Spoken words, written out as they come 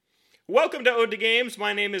Welcome to Ode to Games.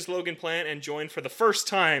 My name is Logan Plant, and joined for the first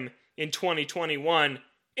time in 2021,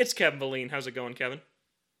 it's Kevin Valine. How's it going, Kevin?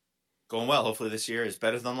 Going well. Hopefully this year is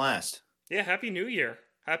better than last. Yeah, Happy New Year.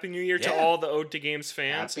 Happy New Year to all the Ode to Games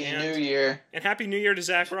fans. Happy New Year. And Happy New Year to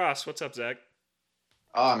Zach Ross. What's up, Zach?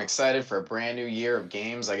 Oh, I'm excited for a brand new year of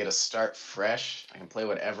games. I get to start fresh. I can play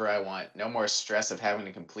whatever I want. No more stress of having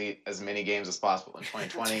to complete as many games as possible in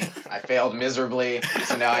 2020. I failed miserably,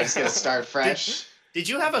 so now I just get to start fresh. Did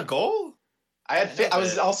you have a goal? I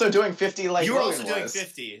was also doing 50 like you were Logan also doing was.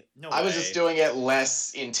 50. No I was just doing it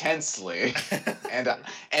less intensely.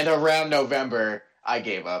 and around November, I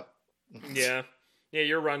gave up. Yeah,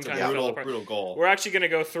 your run kind of fell apart. Brutal goal. We're actually going to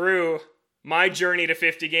go through my journey to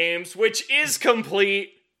 50 games, which is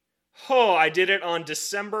complete. Oh, I did it on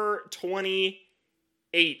December 28th.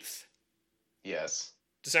 Yes.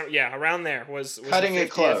 Around there was cutting the 50th it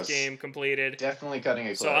close. Game completed. Definitely cutting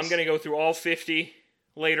it close. So I'm going to go through all 50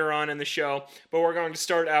 later on in the show, but we're going to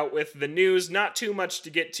start out with the news. Not too much to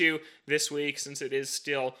get to this week since it is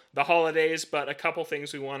still the holidays, but a couple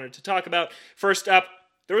things we wanted to talk about. First up,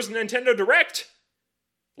 there was a Nintendo Direct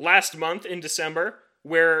last month in December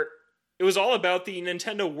where it was all about the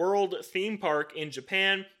Nintendo World theme park in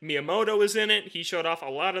Japan. Miyamoto was in it. He showed off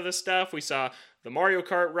a lot of the stuff. We saw the Mario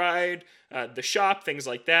Kart ride, the shop, things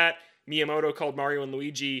like that. Miyamoto called Mario and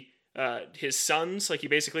Luigi his sons. Like, he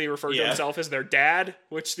basically referred to himself as their dad,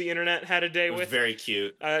 which the internet had a day with. Very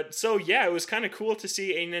cute. It was kind of cool to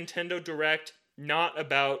see a Nintendo Direct not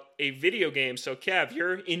about a video game. So, Kev,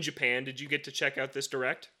 you're in Japan. Did you get to check out this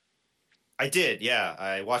Direct? I did, yeah.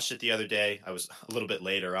 I watched it the other day. I was a little bit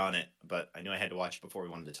later on it, but I knew I had to watch it before we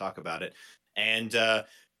wanted to talk about it. And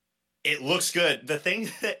it looks good. The thing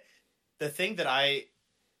that I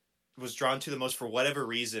was drawn to the most for whatever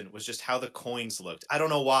reason was just how the coins looked. I don't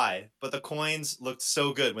know why, but the coins looked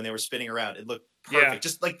so good when they were spinning around. It looked perfect. Yeah.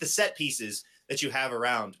 Just like the set pieces that you have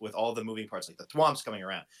around with all the moving parts, like the Thwomps coming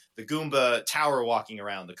around, the Goomba tower walking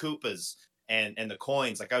around, the Koopas, and the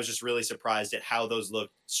coins. Like, I was just really surprised at how those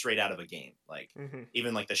looked straight out of a game. Like,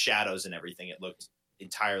 even like the shadows and everything, it looked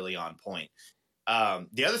entirely on point.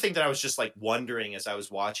 The other thing that I was just like wondering as I was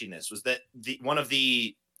watching this was that one of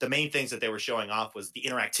the main things that they were showing off was the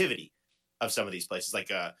interactivity of some of these places,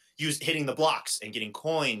 like hitting the blocks and getting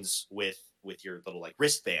coins with your little like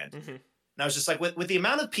wristband. And I was just like, with the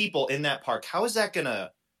amount of people in that park, how's that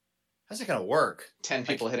gonna work? 10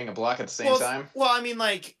 people hitting a block at the same time? Well, I mean,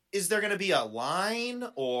 like, is there going to be a line,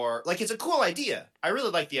 or like, it's a cool idea. I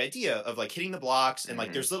really like the idea of like hitting the blocks, and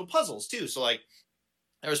like there's little puzzles too. So like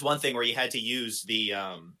there was one thing where you had to use the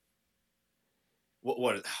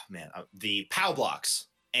the POW blocks,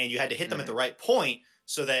 and you had to hit them at the right point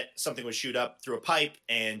so that something would shoot up through a pipe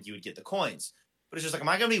and you would get the coins. But it's just like, am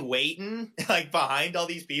I going to be waiting like behind all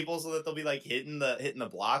these people so that they'll be like hitting the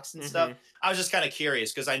blocks and stuff? I was just kind of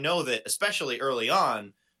curious because I know that especially early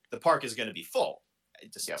on, the park is going to be full.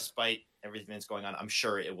 Despite everything that's going on, I'm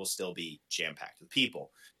sure it will still be jam-packed with people.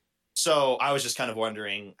 So I was just kind of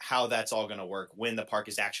wondering how that's all going to work when the park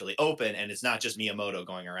is actually open and it's not just Miyamoto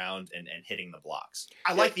going around and hitting the blocks.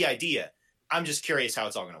 I like the idea. I'm just curious how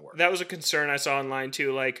it's all going to work. That was a concern I saw online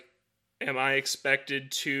too. Like, am I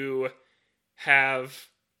expected to have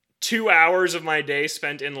 2 hours of my day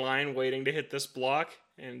spent in line waiting to hit this block?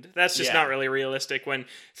 And that's just not really realistic when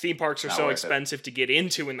theme parks are so expensive to get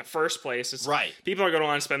into in the first place. It's, right. People are going to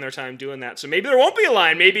want to spend their time doing that. So maybe there won't be a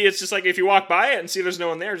line. Maybe it's just like if you walk by it and see there's no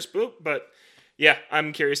one there, just boop. But yeah,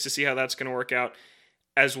 I'm curious to see how that's going to work out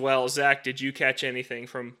as well. Zach, did you catch anything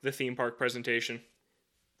from the theme park presentation?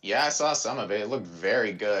 Yeah, I saw some of it. It looked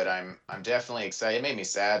very good. I'm definitely excited. It made me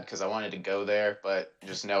sad because I wanted to go there, but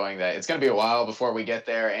just knowing that it's going to be a while before we get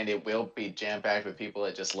there and it will be jam-packed with people,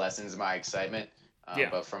 it just lessens my excitement.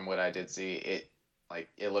 But from what I did see,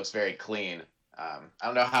 it looks very clean. I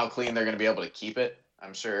don't know how clean they're going to be able to keep it.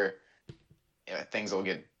 I'm sure things will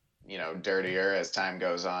get dirtier as time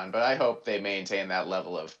goes on, but I hope they maintain that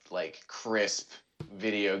level of like crisp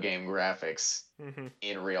video game graphics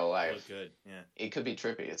in real life. Good, yeah. It could be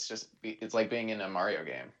trippy. It's like being in a Mario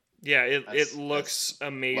game. Yeah, it looks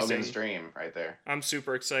amazing. Logan's dream right there. I'm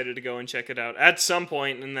super excited to go and check it out at some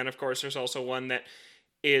point, and then of course there's also one that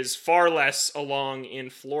is far less along in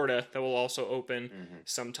Florida that will also open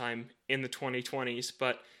sometime in the 2020s.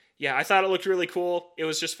 But yeah, I thought it looked really cool. It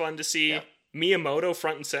was just fun to see Miyamoto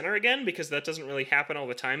front and center again, because that doesn't really happen all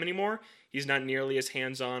the time anymore. He's not nearly as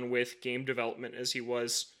hands-on with game development as he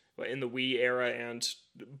was in the Wii era and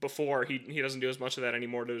before. He doesn't do as much of that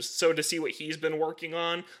anymore. So to see what he's been working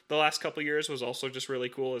on the last couple of years was also just really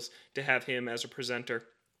cool, is to have him as a presenter.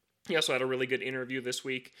 He also had a really good interview this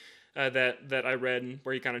week that I read,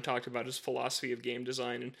 where he kind of talked about his philosophy of game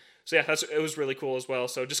design. And so yeah, it was really cool as well.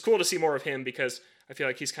 So just cool to see more of him, because I feel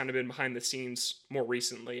like he's kind of been behind the scenes more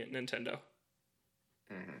recently at Nintendo.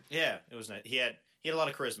 Mm-hmm. Yeah, it was nice. He had a lot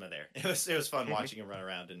of charisma there. It was fun watching him run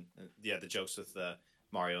around, and yeah, the jokes with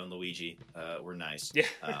Mario and Luigi were nice. Yeah,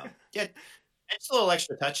 yeah. It's little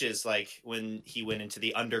extra touches, like when he went into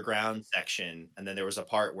the underground section, and then there was a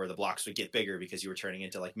part where the blocks would get bigger because you were turning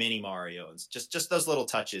into like mini Mario, and just those little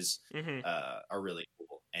touches are really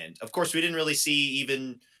cool. And of course, we didn't really see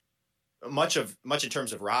even much in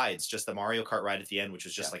terms of rides, just the Mario Kart ride at the end, which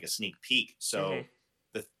was just like a sneak peek. So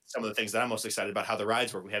some of the things that I'm most excited about, how the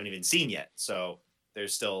rides work, we haven't even seen yet. So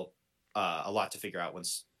there's still a lot to figure out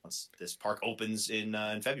once this park opens in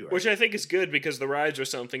February. Which I think is good, because the rides are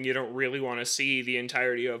something you don't really want to see the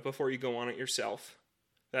entirety of before you go on it yourself.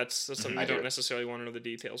 That's something you don't necessarily want to know the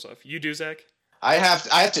details of. You do, Zach? I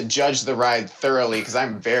have to judge the ride thoroughly, because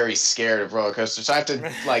I'm very scared of roller coasters. So I have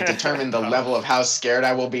to like determine the level of how scared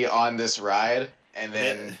I will be on this ride, and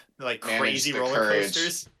then like crazy roller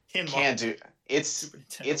coasters. Can't do. It's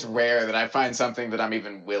rare that I find something that I'm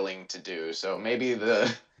even willing to do. So maybe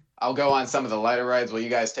I'll go on some of the lighter rides while you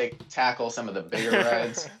guys tackle some of the bigger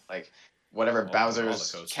rides, like whatever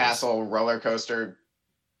Bowser's Castle roller coaster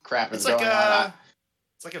crap is going on.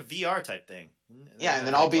 It's like a VR type thing. Yeah, and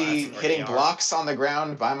then I'll be hitting blocks on the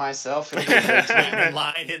ground by myself. In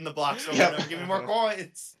line, hitting the blocks over and over. Give me more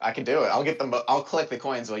coins. I can do it. I'll collect the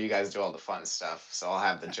coins while you guys do all the fun stuff. So I'll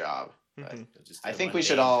have the job. But I think we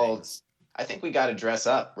should all. I think we got to dress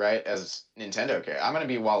up, right, as Nintendo characters. I'm gonna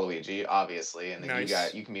be Waluigi, obviously, and then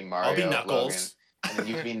you can be Mario. I'll be Knuckles. Logan, and then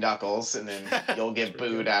you can be Knuckles, and then you'll get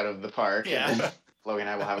booed out of the park. Yeah. And then Logan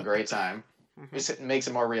and I will have a great time. It makes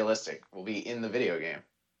it more realistic. We'll be in the video game.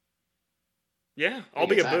 Yeah, I'll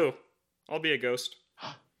be a Boo. I'll be a ghost.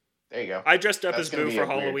 There you go. I dressed up as Boo for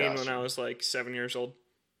Halloween when I was like 7 years old.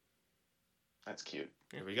 That's cute.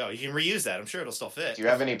 Here we go. You can reuse that. I'm sure it'll still fit. Do you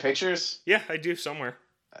have any pictures? Yeah, I do somewhere.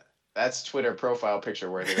 That's Twitter profile picture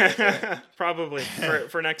worthy. Probably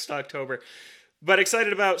for next October. But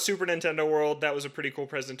excited about Super Nintendo World. That was a pretty cool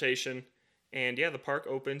presentation. And yeah, the park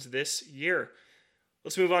opens this year.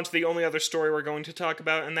 Let's move on to the only other story we're going to talk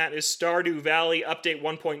about, and that is Stardew Valley. Update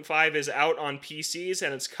 1.5 is out on PCs,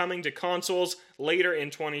 and it's coming to consoles later in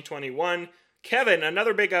 2021. Kevin,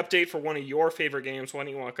 another big update for one of your favorite games. Why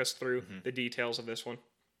don't you walk us through the details of this one?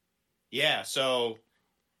 Yeah, so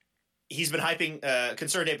he's been hyping,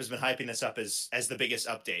 ConcernedApe has been hyping this up as the biggest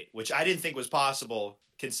update, which I didn't think was possible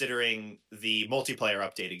considering the multiplayer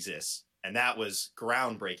update exists. And that was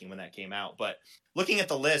groundbreaking when that came out. But looking at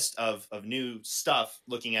the list of new stuff,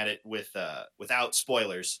 looking at it without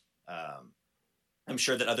spoilers, I'm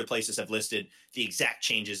sure that other places have listed the exact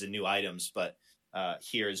changes and new items, but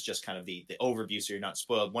here is just kind of the overview so you're not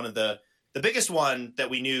spoiled. One of the biggest one that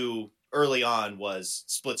we knew early on was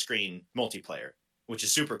split screen multiplayer, which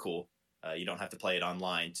is super cool. You don't have to play it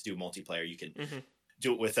online to do multiplayer. You can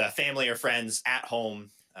do it with family or friends at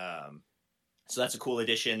home. So that's a cool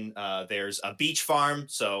addition. There's a beach farm,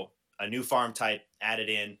 so a new farm type added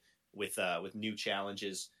in with new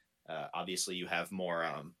challenges. Obviously, you have more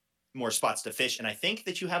spots to fish, and I think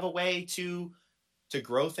that you have a way to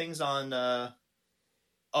grow things on.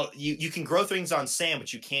 You can grow things on sand,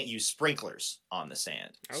 but you can't use sprinklers on the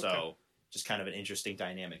sand. Okay. So just kind of an interesting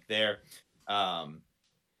dynamic there.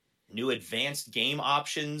 New advanced game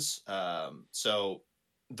options. So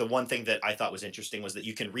the one thing that I thought was interesting was that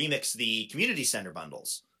you can remix the community center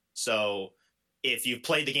bundles. So if you've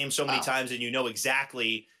played the game so many times and you know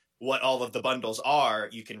exactly what all of the bundles are,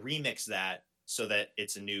 you can remix that so that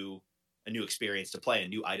it's a new experience to play and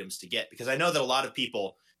new items to get. Because I know that a lot of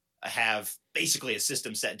people have basically a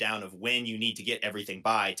system set down of when you need to get everything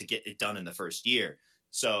by to get it done in the first year.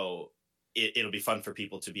 So it'll be fun for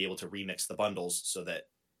people to be able to remix the bundles so that,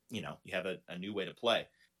 you have a new way to play.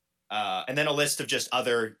 And then a list of just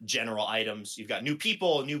other general items. You've got new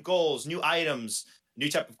people, new goals, new items, new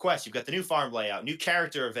type of quests. You've got the new farm layout, new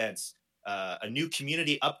character events, a new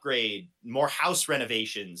community upgrade, more house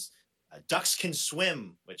renovations. Ducks can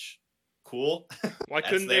swim, which cool. Why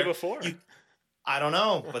couldn't they before? I don't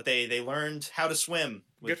know, but they learned how to swim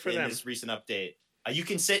in this recent update. You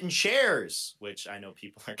can sit in chairs, which I know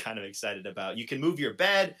people are kind of excited about. You can move your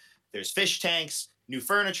bed. There's fish tanks, new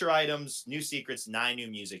furniture items, new secrets, 9 new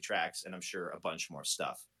music tracks, and I'm sure a bunch more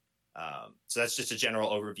stuff. So that's just a general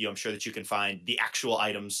overview. I'm sure that you can find the actual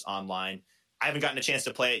items online. I haven't gotten a chance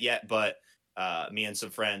to play it yet, but me and some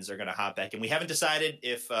friends are going to hop back, and we haven't decided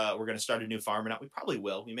if we're going to start a new farm or not. We probably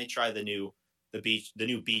will. We may try the new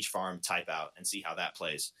beach farm type out and see how that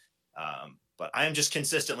plays. But I am just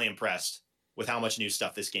consistently impressed with how much new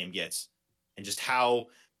stuff this game gets, and just how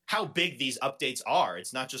big these updates are.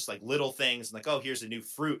 It's not just like little things like, oh, here's a new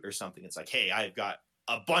fruit or something. It's like, hey, I've got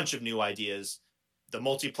a bunch of new ideas. The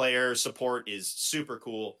multiplayer support is super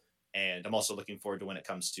cool, and I'm also looking forward to when it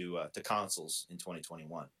comes to consoles in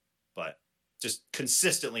 2021. But just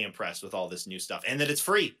consistently impressed with all this new stuff, and that it's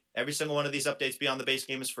free. Every single one of these updates beyond the base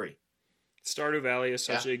game is free. Stardew Valley is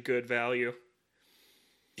such a good value.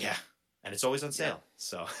 Yeah, and it's always on sale,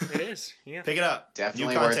 so it is. Yeah, pick it up.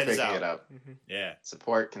 Definitely new worth content picking is out. it up. Mm-hmm. Yeah,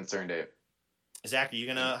 support Concerned Ape. Zach, are you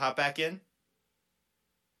gonna hop back in?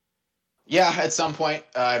 Yeah, at some point.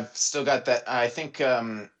 I've still got that. I think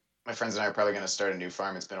my friends and I are probably going to start a new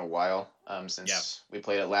farm. It's been a while since we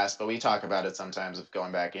played it last, but we talk about it sometimes of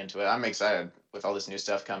going back into it. I'm excited with all this new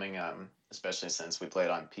stuff coming, especially since we played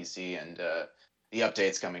on PC and the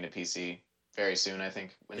update's coming to PC very soon, I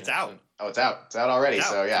think. It's out. Oh, it's out. It's out already. It's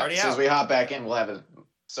out. So yeah, It's as soon as out. we hop back in, we'll have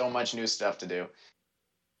so much new stuff to do.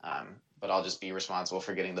 But I'll just be responsible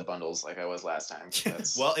for getting the bundles like I was last time.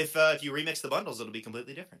 Well, if you remix the bundles, it'll be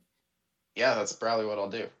completely different. Yeah, that's probably what I'll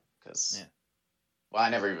do. Because, well, I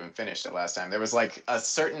never even finished it last time. There was like a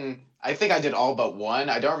certain, I think I did all but one.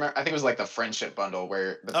 I don't remember. I think it was like the friendship bundle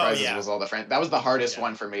where the prizes was all the friends. That was the hardest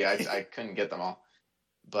one for me. I couldn't get them all.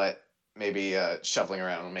 But maybe shuffling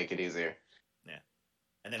around will make it easier. Yeah.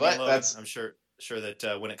 And then but I'm sure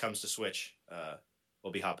that when it comes to Switch,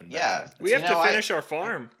 we'll be hopping back. Yeah. We have to finish our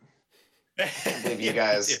farm. I can't believe you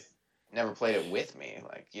guys never played it with me.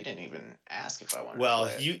 Like, you didn't even ask if I wanted to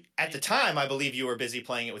play it. You at the time, I believe you were busy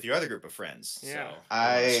playing it with your other group of friends. Yeah. So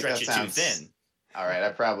I stretch it too thin. All right, I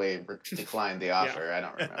probably declined the offer. I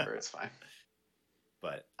don't remember. It's fine.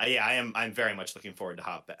 But I'm very much looking forward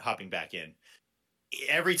to hopping back in.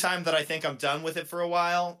 Every time that I think I'm done with it for a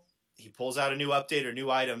while, he pulls out a new update or new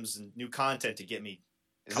items and new content to get me.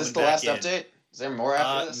 Is this the last update? Is there more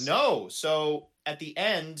after this? No. So at the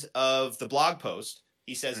end of the blog post,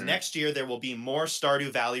 he says next year there will be more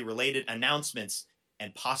Stardew Valley related announcements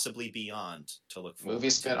and possibly beyond to look forward to. Movie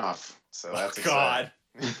spinoff. So that's God.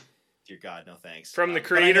 Dear God, no thanks. From the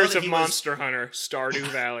creators of Monster Hunter, Stardew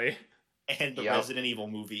Valley. And the Resident Evil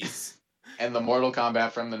movies. And the Mortal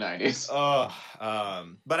Kombat from the 90s.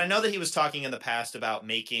 But I know that he was talking in the past about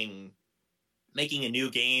making a new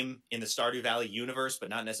game in the Stardew Valley universe, but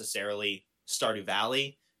not necessarily Stardew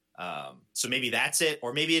Valley. So maybe that's it,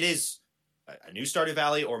 or maybe it is a new Stardew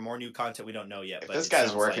Valley or more new content we don't know yet. But this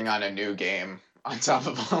guy's working on a new game on top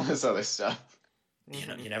of all this other stuff.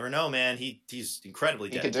 You never know, man. He's incredibly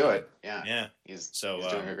dedicated. He could do it. Yeah. He's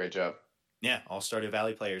doing a great job. Yeah, all Stardew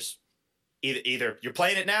Valley players. Either you're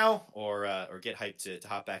playing it now or get hyped to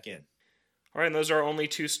hop back in. All right, and those are our only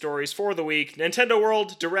two stories for the week. Nintendo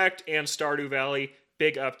World Direct and Stardew Valley,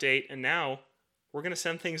 big update. And now we're going to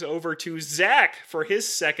send things over to Zach for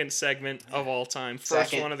his second segment of all time.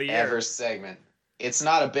 First one of the year. Ever segment. It's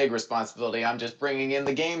not a big responsibility. I'm just bringing in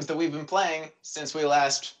the games that we've been playing since we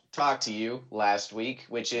last talked to you last week,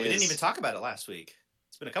 which is... We didn't even talk about it last week.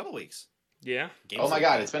 It's been a couple weeks. Yeah. Oh my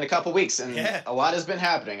God, it's been a couple weeks, and a lot has been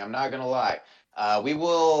happening. I'm not going to lie. We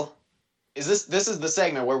will... This is the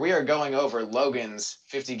segment where we are going over Logan's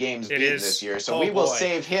 50 games beaten this year, so we will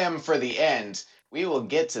save him for the end. We will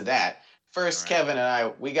get to that. First, Kevin and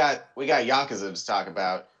I, we got Yakuza to talk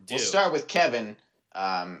about. We'll start with Kevin,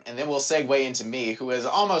 and then we'll segue into me, who is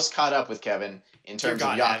almost caught up with Kevin in terms of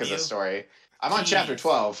Yakuza's story. I'm on chapter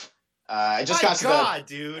 12. I just got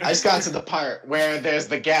to the part where there's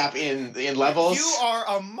the gap in levels. You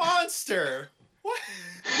are a monster. What?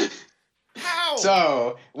 How?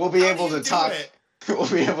 So we'll be able to talk. We'll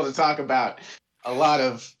be able to talk about a lot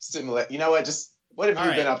of similar. You know what? Just what have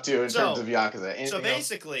you been up to in terms of Yakuza? Anything so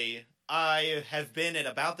basically, I have been at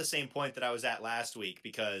about the same point that I was at last week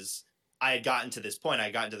because I had gotten to this point. I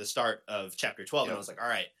had gotten to the start of chapter 12, and I was like, all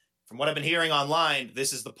right. From what I've been hearing online,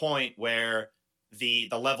 this is the point where the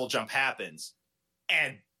level jump happens,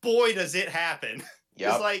 and boy, does it happen!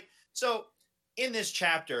 Yeah. It's like so. In this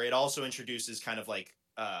chapter, it also introduces kind of like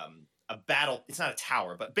a battle. It's not a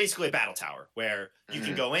tower, but basically a battle tower where you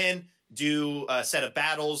can go in, do a set of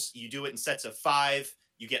battles. You do it in sets of 5.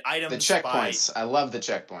 You get items. The checkpoints. I love the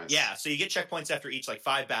checkpoints. Yeah, so you get checkpoints after each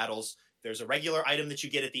 5 battles. There's a regular item that you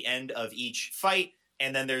get at the end of each fight,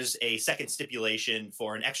 and then there's a second stipulation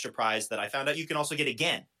for an extra prize that I found out you can also get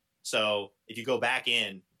again. So if you go back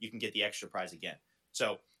in, you can get the extra prize again.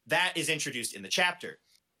 So that is introduced in the chapter.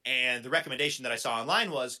 And the recommendation that I saw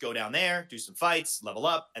online was go down there, do some fights, level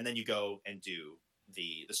up, and then you go and do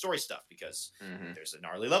the story stuff because there's a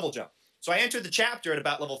gnarly level jump. So I entered the chapter at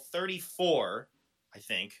about level 34, I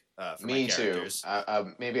think. For Me my too. characters.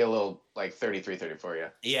 Maybe a little like 33, 34, yeah.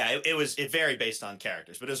 Yeah, it varied based on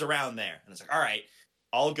characters, but it was around there. And it's like, all right,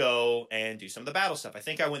 I'll go and do some of the battle stuff. I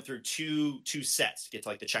think I went through two sets to get to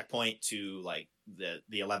like the checkpoint to like the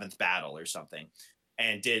 11th battle or something,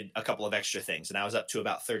 and did a couple of extra things. And I was up to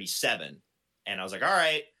about 37, and I was like, all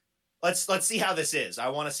right, let's see how this is. I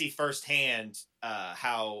want to see firsthand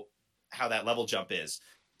how that level jump is.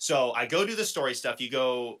 So I go do the story stuff. You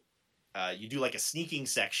go, you do like a sneaking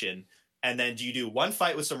section, and then you do one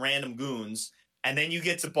fight with some random goons, and then you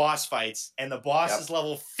get to boss fights, and the boss is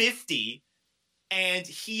level 50, and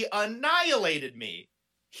he annihilated me.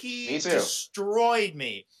 He destroyed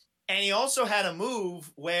me. And he also had a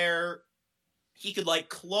move where he could like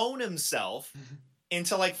clone himself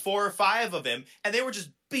into like 4 or 5 of him, and they were just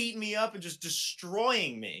beating me up and just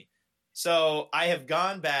destroying me. So I have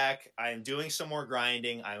gone back. I am doing some more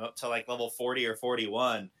grinding. I'm up to like level 40 or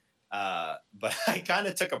 41. But I kind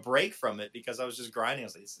of took a break from it because I was just grinding. I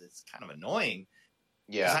was like, it's kind of annoying.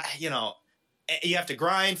 Yeah. You have to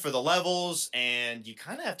grind for the levels, and you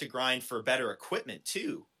kind of have to grind for better equipment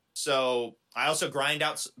too. So I also grinded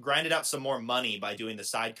out some more money by doing the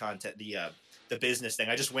side content, the business thing.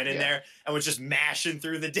 I just went in there and was just mashing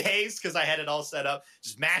through the days because I had it all set up.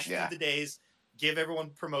 Just mash through the days, give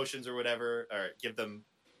everyone promotions or whatever, or give them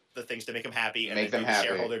the things to make them happy, and make then them do the happy.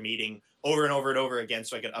 shareholder meeting over and over and over again,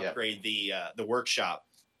 so I could upgrade the workshop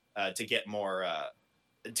to get more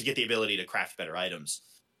to get the ability to craft better items.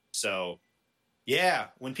 So yeah,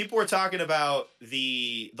 when people were talking about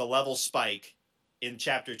the level spike in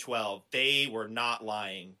chapter 12, they were not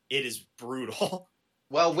lying. It is brutal.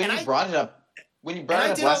 Well, when you brought it up I did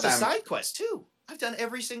last all the time, side quests too. I've done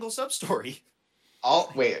every single sub story.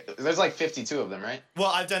 there's like 52 of them, right? Well,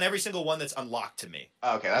 I've done every single one that's unlocked to me.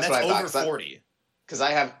 Okay, that's And what I thought. over 40. Because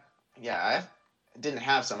I didn't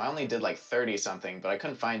have some. I only did like 30 something, but I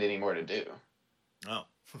couldn't find any more to do. Oh.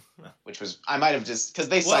 Which was, I might have just, because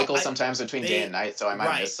they cycle sometimes between day and night, so I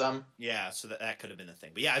might have missed some. Yeah, so that could have been the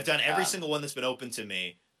thing. But yeah, I've done every single one that's been open to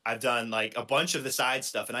me. I've done like a bunch of the side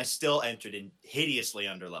stuff, and I still entered in hideously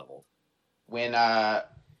underleveled. When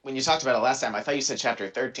you talked about it last time, I thought you said chapter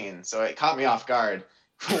 13, so it caught me off guard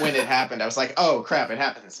when it happened. I was like, oh crap, it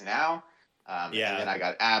happens now? And then I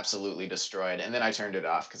got absolutely destroyed, and then I turned it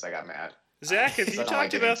off because I got mad. Zach, have you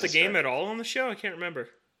talked about the game at all on the show? I can't remember.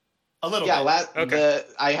 A little bit.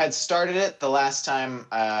 I had started it the last time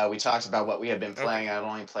we talked about what we had been playing. I'd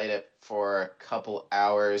only played it for a couple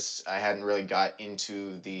hours. I hadn't really got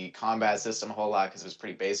into the combat system a whole lot because it was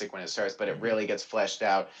pretty basic when it starts, but it really gets fleshed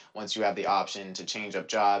out once you have the option to change up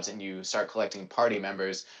jobs and you start collecting party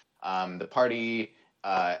members. The party,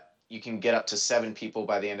 you can get up to 7 people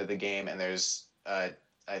by the end of the game, and there's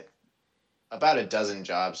about a dozen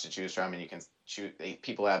jobs to choose from, and you can choose.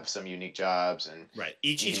 People have some unique jobs, and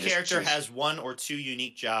each character has 1 or 2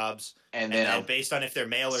 unique jobs, and then based on if they're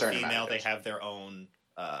male or female, they have their own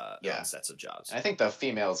own sets of jobs. And I think the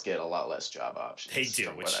females get a lot less job options. They do,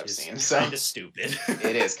 from which what I've is seen. Kind of stupid.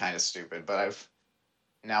 It is kind of stupid, but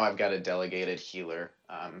I've got a delegated healer,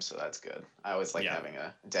 so that's good. I always like having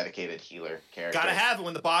a dedicated healer character. Gotta have it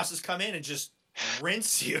when the bosses come in and just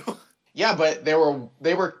rinse you. Yeah, but they were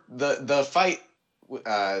the fight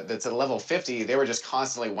that's at level 50. They were just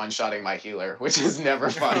constantly one-shotting my healer, which is never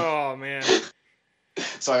fun. Oh man!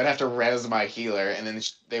 So I would have to res my healer, and then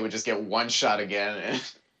they would just get one shot again, and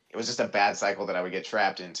it was just a bad cycle that I would get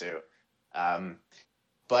trapped into.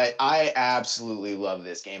 But I absolutely love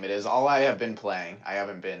this game. It is all I have been playing. I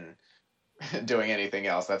haven't been doing anything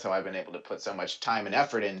else. That's how I've been able to put so much time and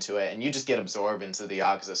effort into it, and you just get absorbed into the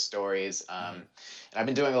Yakuza stories. And I've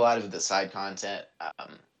been doing a lot of the side content.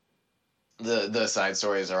 The side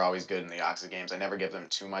stories are always good in the Yakuza games. I never give them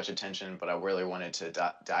too much attention, but I really wanted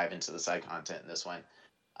to dive into the side content in this one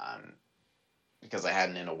because I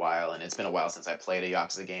hadn't in a while, and it's been a while since I played a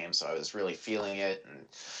Yakuza game, so I was really feeling it. And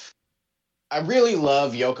I really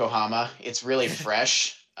love Yokohama. It's really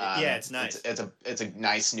fresh. Yeah, it's nice. It's a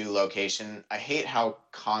nice new location. I hate how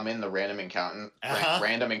common the random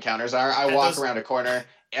encounters are. I walk around a corner.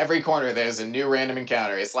 Every corner there's a new random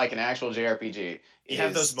encounter. It's like an actual JRPG. You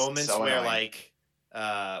have those moments where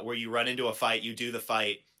where you run into a fight, you do the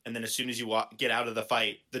fight, and then as soon as you get out of the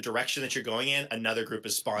fight, the direction that you're going in, another group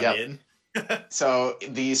is spawned in. So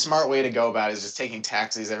the smart way to go about it is just taking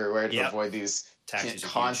taxis everywhere to avoid these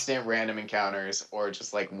constant random encounters, or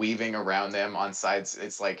just like weaving around them on sides.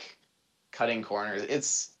 It's like cutting corners.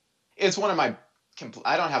 It's one of my.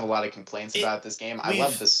 I don't have a lot of complaints about this game. I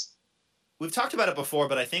love this. We've talked about it before,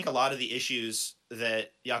 but I think a lot of the issues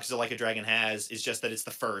that Yakuza Like a Dragon has is just that it's the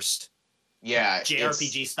first. Yeah,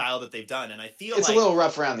 JRPG style that they've done, and I feel it's like a little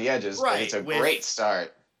rough around the edges, but Right, it's a with- great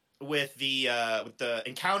start. with the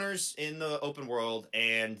encounters in the open world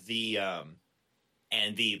and the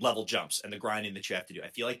level jumps and the grinding that you have to do. I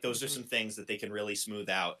feel like those are some things that they can really smooth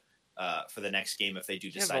out for the next game if they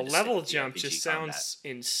do decide the to level stick with jump RPG just combat. sounds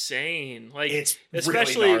insane. Like, It's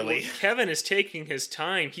especially really gnarly. when Kevin is taking his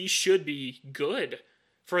time. He should be good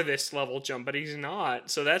for this level jump, but he's not.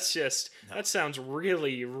 So that's just that sounds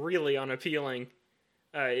really, really unappealing.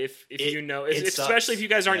 If you know, especially if you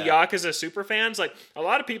guys aren't Yakuza super fans, like a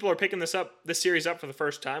lot of people are picking this series up for the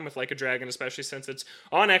first time with Like a Dragon, especially since it's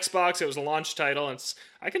on Xbox. It was a launch title, and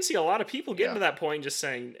I can see a lot of people getting to that point and just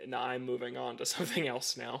saying, "Nah, I'm moving on to something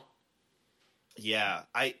else now." Yeah,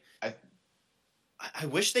 I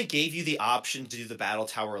wish they gave you the option to do the battle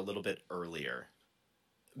tower a little bit earlier,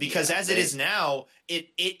 because as it is now, it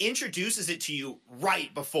introduces it to you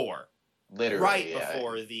right before. Literally,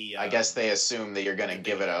 before the. I guess they assume that you're going to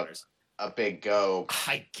give it a big go.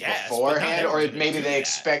 I guess beforehand, or maybe they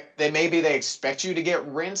expect you to get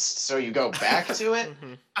rinsed, so you go back to it.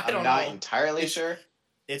 I'm not entirely sure.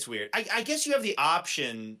 It's weird. I guess you have the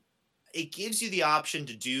option. It gives you the option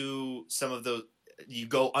to do some of those. You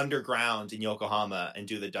go underground in Yokohama and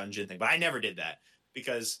do the dungeon thing, but I never did that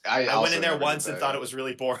because I went in there once and thought it was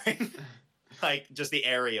really boring. Like just the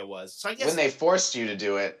area was. So I guess when they forced you to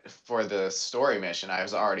do it for the story mission, I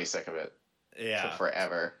was already sick of it. Yeah, for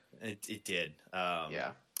forever. It did.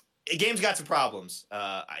 Yeah, the game's got some problems.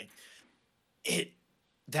 The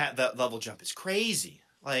level jump is crazy.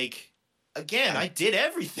 Like again, I did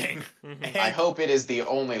everything. I hope it is the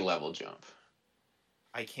only level jump.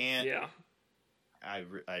 I can't. Yeah. I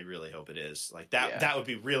really hope it is. Like that. Yeah. That would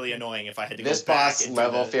be really annoying if I had to this go back. This boss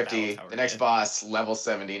level 50, the next boss level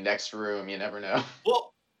 70, next room. You never know.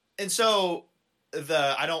 Well, and so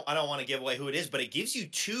I don't want to give away who it is, but it gives you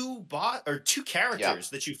two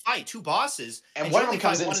characters that you fight, two bosses, and one of them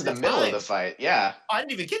comes into the middle of the fight. Yeah, I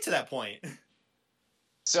didn't even get to that point.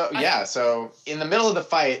 So so in the middle of the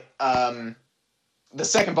fight, the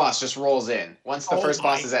second boss just rolls in once the first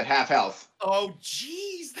boss is at half health. Oh,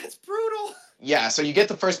 jeez, that's brutal. Yeah, so you get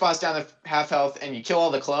the first boss down to half health, and you kill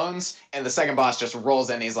all the clones, and the second boss just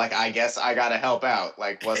rolls in. And he's like, "I guess I gotta help out.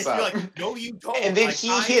 Like, what's up?" You're like, "No, you don't." And then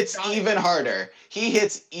he hits even harder. He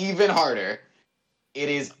hits even harder. It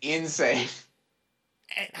is insane.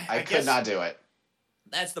 I could not do it.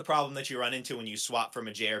 That's the problem that you run into when you swap from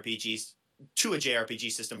a JRPG to a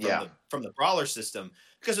JRPG system from the brawler system.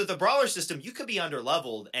 Because with the brawler system, you could be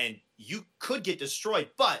underleveled and you could get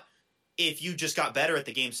destroyed, but if you just got better at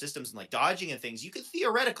the game systems and like dodging and things, you could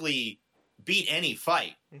theoretically beat any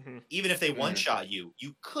fight. Even if they one-shot you,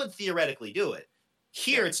 you could theoretically do it.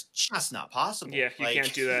 Here, it's just not possible. Yeah, you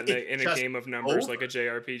can't do that in a game of numbers like a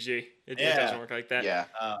JRPG. It doesn't work like that. Yeah.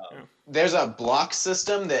 There's a block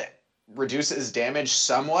system that reduces damage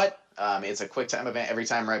somewhat. It's a quick time event. Every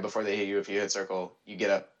time right before they hit you, if you hit circle, you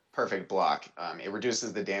get a perfect block. It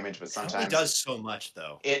reduces the damage, but sometimes it does so much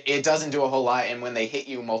though. It doesn't do a whole lot, and when they hit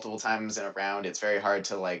you multiple times in a round, it's very hard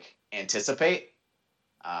to like anticipate.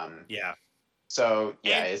 So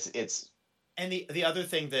yeah, it's and the other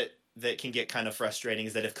thing that can get kind of frustrating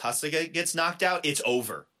is that if Kasuga gets knocked out, it's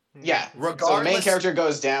over. Yeah, regardless. So the main character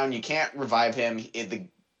goes down, you can't revive him. It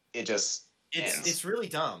just it's really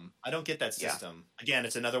dumb. I don't get that system. Yeah. Again,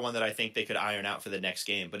 it's another one that I think they could iron out for the next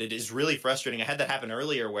game, but it is really frustrating. I had that happen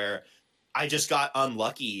earlier where I just got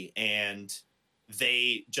unlucky and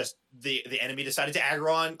they just the enemy decided to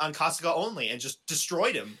aggro on Kasuga only and just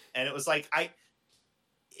destroyed him. And it was like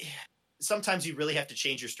sometimes you really have to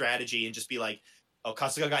change your strategy and just be like, oh,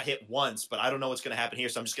 Kasuga got hit once, but I don't know what's going to happen here,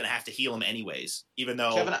 so I'm just going to have to heal him anyways, even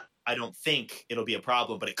though Kevin, I don't think it'll be a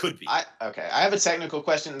problem, but it could be. I have a technical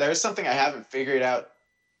question. There's something I haven't figured out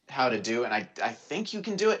how to do, and I think you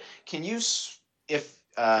can do it. Can you, if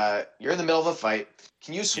you're in the middle of a fight,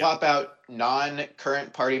 can you swap out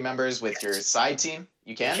non-current party members with your side team?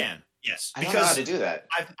 You can? You can, yes. I don't know how to do that.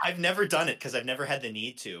 I've never done it because I've never had the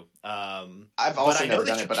need to. I've also never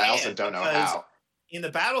done it, but I also don't know how. In the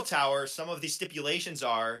battle tower, some of the stipulations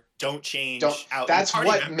are don't change out. That's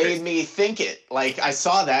what made me think it. Like I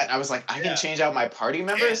saw that, and I was like, I can change out my party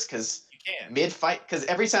members because mid-fight, because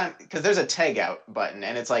every time, because there's a tag out button,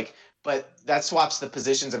 and it's like, but that swaps the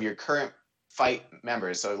positions of your current fight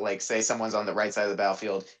members. So like, say someone's on the right side of the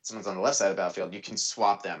battlefield, someone's on the left side of the battlefield, you can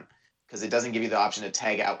swap them because it doesn't give you the option to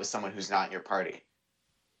tag out with someone who's not in your party.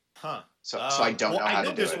 Huh. So I don't know how to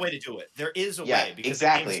do it. There's a way to do it. There is a way because the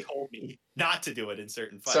game's told me not to do it in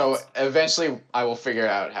certain fights. So eventually I will figure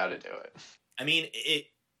out how to do it. I mean,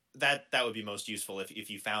 that would be most useful if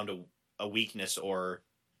you found a weakness or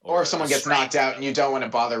Or if someone a gets strength. knocked out and you don't want to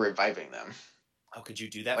bother reviving them. How could you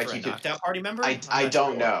do that Like, for a you could- knocked out party member? I I'm not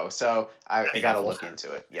don't sure. know, so I That'd be got to helpful. look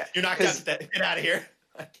into it. Yeah, You're knocked out. Get out of here.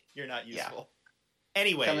 You're not Yeah. useful.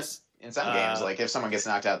 Anyways, in some games, like if someone gets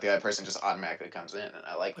knocked out, the other person just automatically comes in, and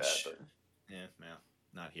I like that. Which- But yeah, no,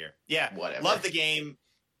 not here. Yeah, whatever. love the game.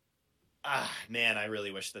 Man, I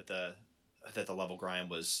really wish that the level grind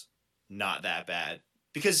was not that bad,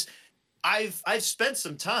 because I've spent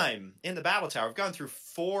some time in the battle tower. I've gone through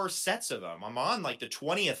 4 sets of them. I'm on like the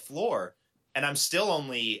 20th floor, and I'm still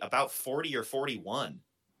only about 40 or 41.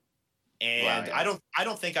 And Wow, yeah. I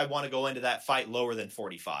don't think I want to go into that fight lower than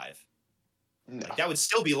 45. No. Like, that would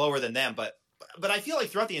still be lower than them, but I feel like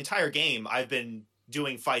throughout the entire game I've been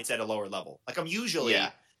doing fights at a lower level. Like I'm usually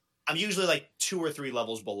like 2 or 3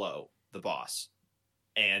 levels below the boss,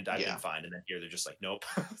 and I've been fine. And then here they're just like, nope,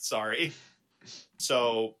 sorry.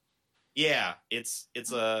 So yeah, it's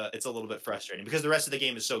a little bit frustrating because the rest of the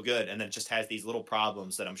game is so good, and then it just has these little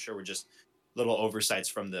problems that I'm sure were just little oversights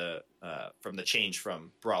from the change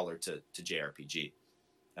from brawler to JRPG.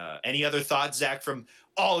 Any other thoughts, Zach, from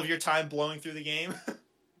all of your time blowing through the game?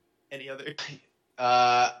 Any other?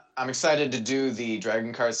 I'm excited to do the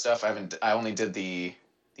Dragon Card stuff. I only did the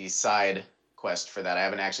side quest for that. I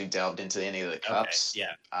haven't actually delved into any of the cups. Okay,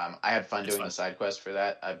 yeah. I had fun It's doing fun. the side quest for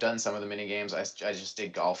that. I've done some of the mini games. I just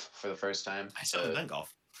did golf for the first time. I still haven't done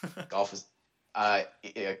golf. Golf is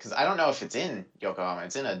because I don't know if it's in Yokohama.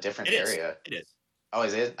 It's in a different area. It is. Oh,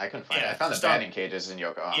 is it? I couldn't find it. I found the batting cages in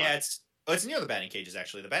Yokohama. Yeah, it's near the batting cages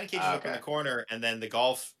actually. The batting cages are up in the corner, and then the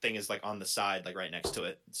golf thing is like on the side, like right next to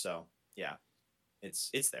it. So yeah,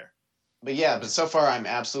 it's there. But so far I'm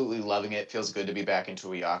absolutely loving it. Feels good to be back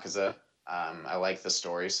into a Yakuza. I like the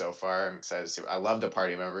story so far. I'm excited to see. I love the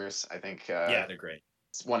party members. I think yeah, they're great.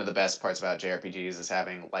 It's one of the best parts about JRPGs is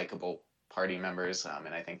having likable party members,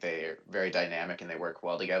 and I think they are very dynamic and they work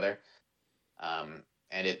well together.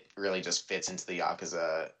 And it really just fits into the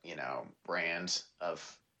Yakuza, brand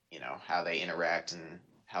of, how they interact and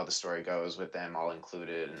how the story goes with them all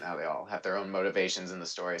included and how they all have their own motivations in the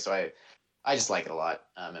story. So I just like it a lot,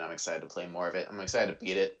 and I'm excited to play more of it. I'm excited to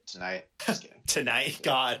beat it tonight. Just kidding. Tonight?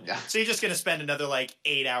 God. Yeah. So you're just going to spend another,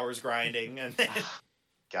 8 hours grinding? And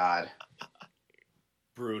God.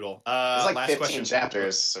 Brutal. There's last 15 question.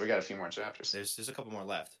 chapters, so we got a few more chapters. There's a couple more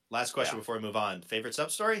left. Last question before we move on. Favorite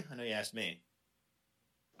sub-story? I know you asked me.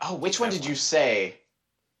 Oh, which one did you say?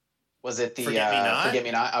 Was it the Forget Me Not? Forget Me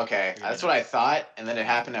Not? Okay, that's what I thought, and then it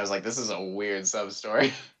happened. I was like, this is a weird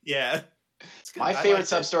sub-story. Yeah. My favorite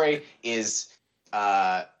sub-story is,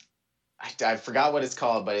 I forgot what it's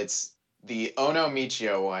called, but it's the Ono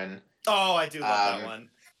Michio one. Oh, I do love that one.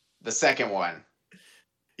 The second one.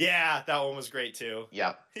 Yeah, that one was great too.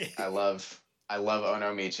 Yep. I love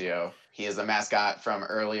Ono Michio. He is the mascot from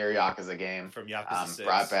earlier Yakuza game. From Yakuza 6.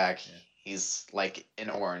 Brought back. Yeah. He's like an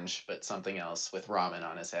orange, but something else with ramen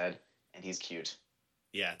on his head, and he's cute.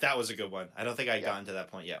 Yeah, that was a good one. I don't think I'd gotten to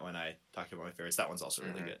that point yet when I talked about my favorites. That one's also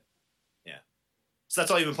really good. Yeah. So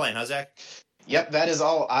that's all you've been playing, huh, Zach? Yep, that is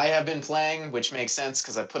all I have been playing, which makes sense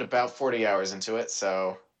because I put about 40 hours into it.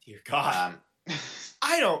 So, dear God,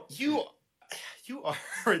 I don't. You are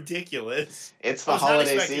ridiculous. It's the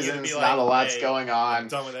holiday season. Not a lot's going on. I'm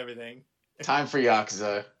done with everything. Time for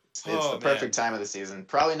Yakuza. It's the perfect time of the season.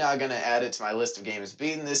 Probably not going to add it to my list of games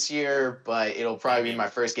beaten this year, but it'll probably be my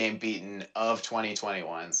first game beaten of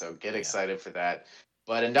 2021. So get excited for that.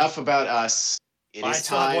 But enough about us. I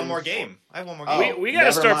still have one more game. I have one more game. We got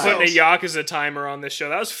to start putting a Yakuza timer on this show.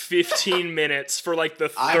 That was 15 minutes for the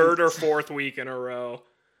third or fourth week in a row.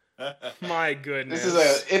 My goodness.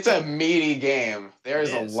 It's a meaty game.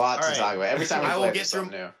 There's a lot to talk about. Every time we play, there's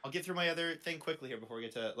something new. I'll get through my other thing quickly here before we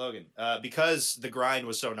get to Logan. Because the grind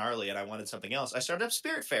was so gnarly and I wanted something else, I started up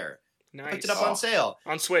Spiritfarer. Nice. I picked it up on sale.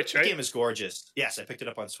 On Switch, right? The game is gorgeous. Yes, I picked it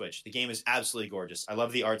up on Switch. The game is absolutely gorgeous. I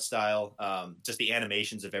love the art style. Just the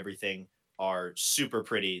animations of everything are super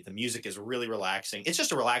pretty. The music is really relaxing. It's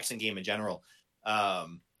just a relaxing game in general.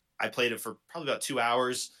 I played it for probably about 2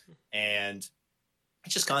 hours, and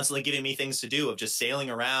it's just constantly giving me things to do of just sailing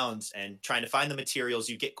around and trying to find the materials.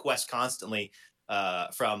 You get quests constantly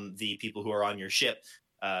from the people who are on your ship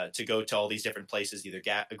to go to all these different places, either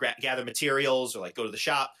gather materials or go to the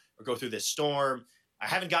shop or go through this storm. I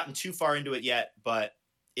haven't gotten too far into it yet, but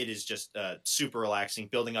it is just super relaxing.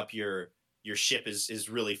 Building up your ship is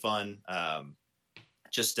really fun.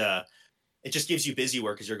 It just gives you busy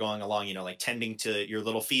work as you're going along, tending to your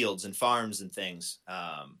little fields and farms and things.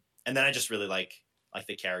 And then I just really like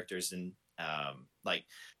the characters and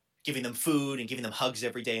giving them food and giving them hugs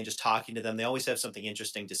every day and just talking to them. They always have something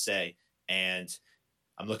interesting to say. And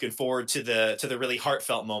I'm looking forward to the really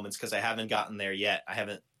heartfelt moments because I haven't gotten there yet. I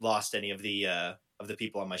haven't lost any of the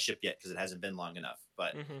people on my ship yet because it hasn't been long enough.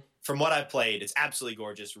 But from what I've played, it's absolutely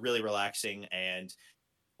gorgeous, really relaxing, and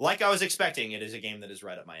like I was expecting, it is a game that is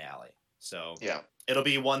right up my alley. So Yeah. it'll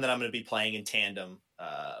be one that I'm going to be playing in tandem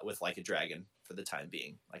with Like a Dragon for the time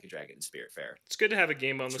being, Like a Dragon and Spiritfarer. It's good to have a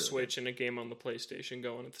game on the really Switch and a game on the PlayStation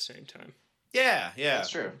going at the same time. Yeah. That's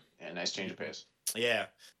true. Yeah, nice change of pace. Yeah.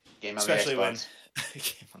 Game on Especially the when Xbox.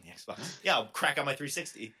 game on the Xbox. Yeah, I'll crack on my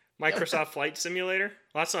 360. Microsoft Flight Simulator?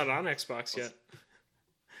 Well, that's not on Xbox yet.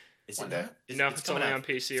 Is One it day. not? No, it's only coming on out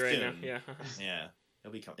PC right now. soon. Yeah. Yeah.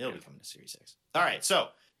 It'll be coming to Series 6. All right, so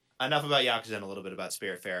enough about Yakuza and a little bit about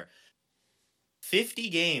Spiritfarer. 50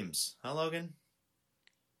 games, huh, Logan?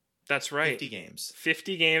 That's right. 50 games.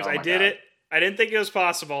 50 games. Oh I my did God. it. I didn't think it was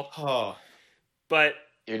possible, Oh, but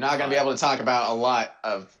You're not going to be able to talk about a lot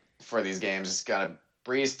for these games. Just got to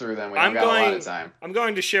breeze through them. We don't I'm got a lot going- of time. I'm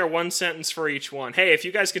going to share one sentence for each one. Hey, if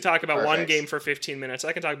you guys could talk about one Perfect. game for 15 minutes,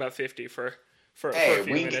 I can talk about 50 for a Hey,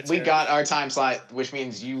 few minutes. we yeah. got our time slot, which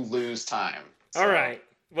means you lose time. All right.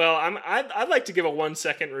 Well, I'd like to give a 1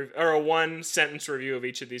 second or a 1 sentence review of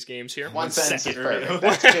each of these games here. One sentence is second review.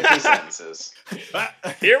 perfect. That's 50 sentences.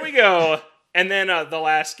 Here we go. And then the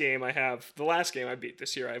last game I beat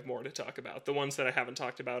this year, I have more to talk about. The ones that I haven't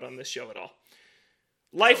talked about on this show at all.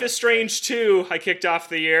 Life is Strange 2, I kicked off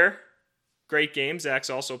the year. Great game. Zach's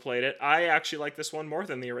also played it. I actually like this one more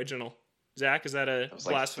than the original. Zach, is that a That was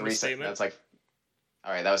like blasphemous statement? That's like,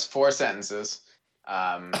 all right, that was 4 sentences.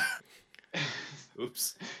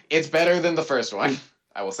 oops. It's better than the first one.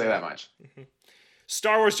 I will say that much.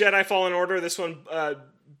 Star Wars Jedi Fallen Order. This one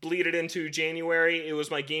bleeded into January. It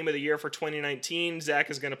was my game of the year for 2019. Zach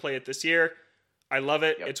is going to play it this year. I love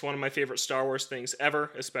it. Yep. It's one of my favorite Star Wars things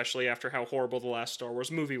ever, especially after how horrible the last Star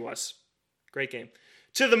Wars movie was. Great game.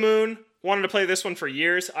 To the Moon. Wanted to play this one for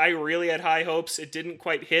years. I really had high hopes. It didn't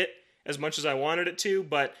quite hit as much as I wanted it to,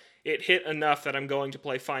 but it hit enough that I'm going to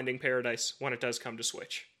play Finding Paradise when it does come to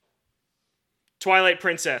Switch. Twilight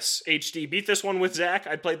Princess HD. Beat this one with Zach.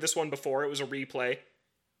 I played this one before. It was a replay,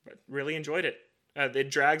 but really enjoyed it.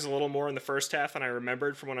 It drags a little more in the first half than I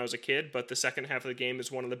remembered from when I was a kid, but the second half of the game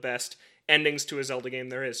is one of the best endings to a Zelda game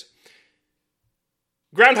there is.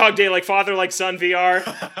 Groundhog Day, Like Father, Like Son VR,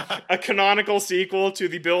 a canonical sequel to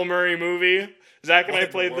the Bill Murray movie. Zach and What I in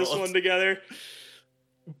the played this world? one together.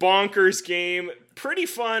 Bonkers game, pretty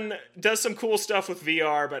fun, does some cool stuff with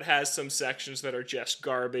VR, but has some sections that are just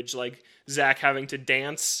garbage, like Zach having to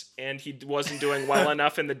dance, and he wasn't doing well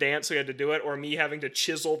enough in the dance, so he had to do it, or me having to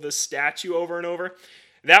chisel this statue over and over.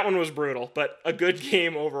 That one was brutal, but a good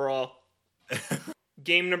game overall.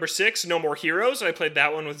 Game number 6, No More Heroes. I played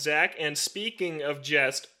that one with Zach, and speaking of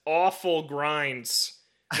just awful grinds,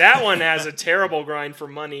 that one has a terrible grind for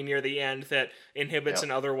money near the end that inhibits Yep.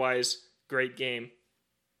 an otherwise great game.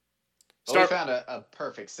 But we found a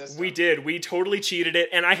perfect system. We did. We totally cheated it,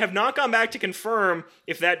 and I have not gone back to confirm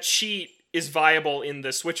if that cheat is viable in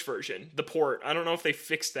the Switch version, the port. I don't know if they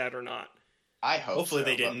fixed that or not. I hope Hopefully so,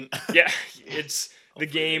 they but- didn't. Yeah, it's the Hopefully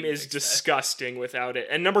game they is fixed that. disgusting without it.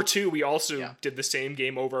 And number 2, we also Yeah. did the same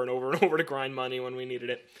game over and over and over to grind money when we needed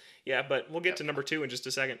it. Yeah, but we'll get Yep. to number 2 in just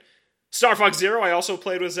a second. Star Fox Zero, I also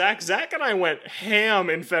played with Zach. Zach and I went ham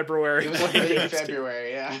in February. It was playing late this game.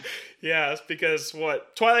 February, yeah. Yeah, it's because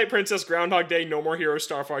what? Twilight Princess, Groundhog Day, No More Heroes,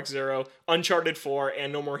 Star Fox Zero, Uncharted 4,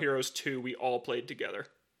 and No More Heroes 2, we all played together.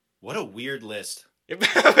 What a weird list. A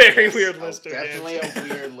very Yes. weird Oh, list of definitely games. a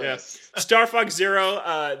weird Yeah. list. Star Fox Zero,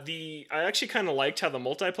 I actually kind of liked how the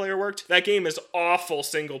multiplayer worked. That game is awful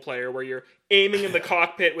single player, where you're aiming in the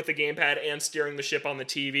cockpit with the gamepad and steering the ship on the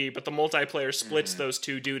TV, but the multiplayer splits those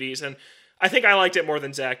two duties, and I think I liked it more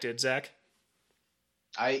than Zach did. Zach?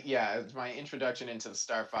 It's my introduction into the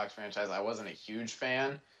Star Fox franchise. I wasn't a huge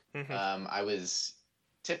fan. Mhm. I was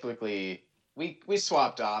typically we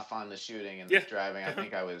swapped off on the shooting and Yeah. the driving. I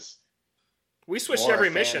think I was We switched more every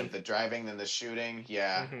a fan mission. of the driving than the shooting.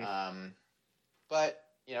 Yeah. Mhm. But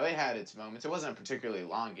it had its moments. It wasn't a particularly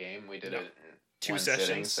long game. We did No. it in 2 one sessions.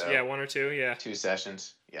 sitting, so Yeah, 1 or 2, yeah. 2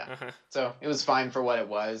 sessions. Yeah. Uh-huh. So it was fine for what it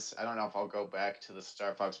was. I don't know if I'll go back to the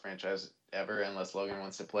Star Fox franchise ever unless Logan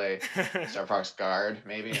wants to play Star Fox Guard,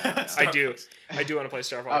 maybe. I don't know. I do. I do want to play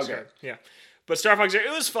Star Fox. Okay. Guard. Yeah. But Star Fox, it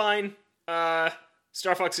was fine.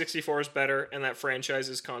 Star Fox 64 is better, and that franchise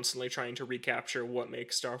is constantly trying to recapture what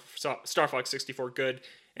makes Star Fox 64 good,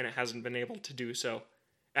 and it hasn't been able to do so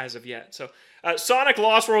as of yet. So, Sonic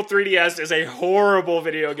Lost World 3DS is a horrible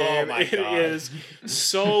video game. my It God. is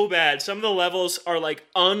so bad. Some of the levels are like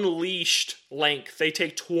unleashed length. They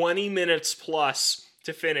take 20 minutes plus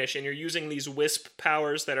to finish, and you're using these wisp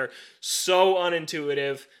powers that are so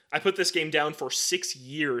unintuitive. I put this game down for 6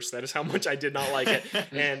 years. That is how much I did not like it,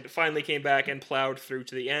 and finally came back and plowed through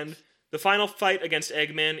to the end. The final fight against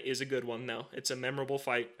Eggman is a good one, though. It's a memorable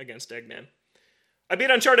fight against Eggman. I beat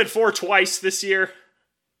Uncharted 4 twice this year.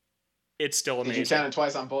 It's still amazing. Did you count it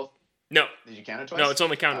twice on both? No. Did you count it twice? No, it's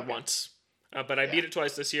only counted once. But I beat it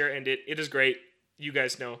twice this year, and it is great. You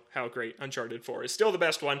guys know how great Uncharted 4 is. Still the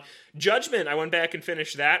best one. Judgment, I went back and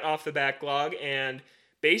finished that off the backlog, and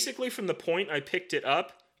basically from the point I picked it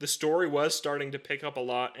up, the story was starting to pick up a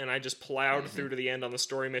lot, and I just plowed through to the end on the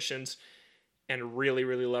story missions, and really,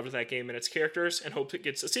 really loved that game and its characters, and hope it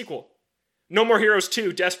gets a sequel. No More Heroes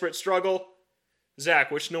 2, Desperate Struggle.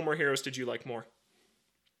 Zach, which No More Heroes did you like more?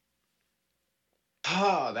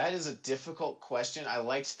 Oh, that is a difficult question. I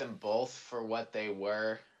liked them both for what they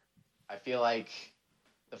were. I feel like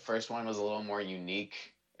the first one was a little more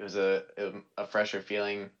unique. It was a fresher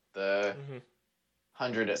feeling. The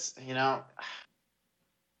 100 is,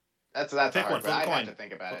 that's a hard one. I'd have to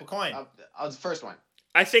think about it. I'll the first one.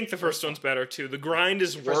 I think the first one's better too. The grind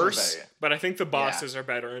is worse, better, yeah. but I think the bosses are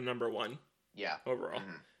better in number 1. Yeah. Overall.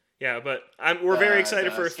 Mm-hmm. Yeah, but we're very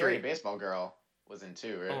excited for Scary 3. Baseball Girl was in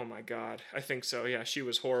 2, right? Oh my god. I think so. Yeah, she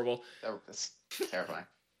was horrible. That's terrifying.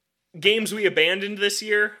 Games we abandoned this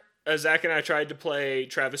year. Zach and I tried to play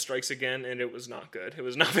Travis Strikes Again, and it was not good. It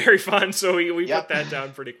was not very fun, so we put that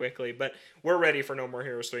down pretty quickly. But we're ready for No More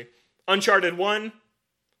Heroes 3. Uncharted 1.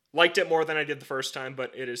 Liked it more than I did the first time,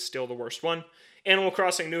 but it is still the worst one. Animal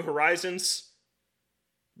Crossing New Horizons.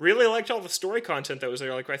 Really liked all the story content that was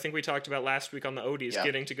there. Like I think we talked about last week on the Odies,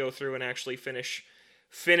 getting to go through and actually finish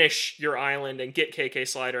your island and get KK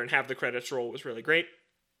Slider and have the credits roll was really great.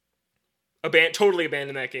 Totally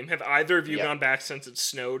abandoned that game. Have either of you gone back since it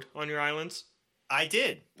snowed on your islands? I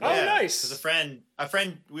did. Oh, nice. Because a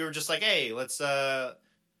friend, we were just like, hey, let's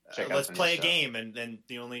play a game, and then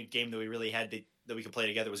the only game that we really had that we could play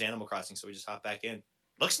together was Animal Crossing, so we just hopped back in.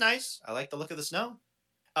 Looks nice. I like the look of the snow.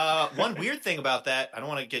 One weird thing about that, I don't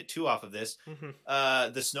want to get too off of this.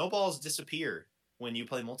 The snowballs disappear when you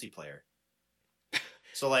play multiplayer.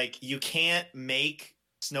 So like you can't make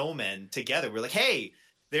snowmen together. We're like, hey,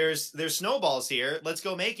 there's snowballs here. Let's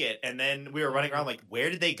go make it. And then we were running around like, where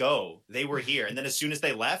did they go? They were here. And then as soon as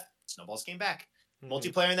they left, snowballs came back.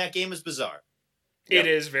 Multiplayer in that game is bizarre. It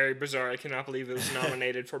is very bizarre. I cannot believe it was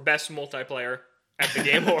nominated for Best Multiplayer at the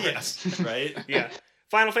Game Awards. Yes, right? Yeah.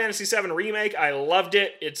 Final Fantasy VII Remake, I loved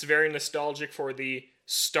it. It's very nostalgic for the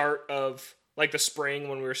start of, like, the spring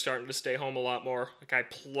when we were starting to stay home a lot more. Like, I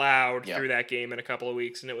plowed through that game in a couple of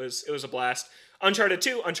weeks, and it was a blast. Uncharted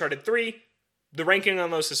 2, Uncharted 3, the ranking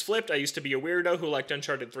on those has flipped. I used to be a weirdo who liked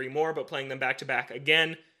Uncharted 3 more, but playing them back-to-back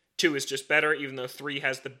again, 2 is just better, even though 3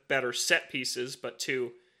 has the better set pieces, but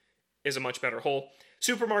 2 is a much better whole.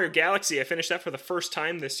 Super Mario Galaxy, I finished that for the first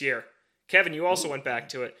time this year. Kevin, you also went back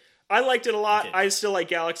to it. I liked it a lot. I still like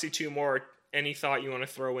Galaxy 2 more. Any thought you want to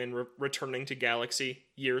throw in returning to Galaxy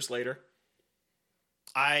years later?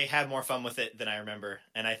 I had more fun with it than I remember,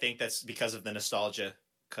 and I think that's because of the nostalgia,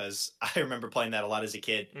 because I remember playing that a lot as a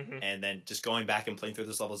kid, and then just going back and playing through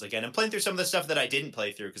those levels again, and playing through some of the stuff that I didn't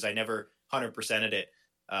play through, because I never 100%ed it.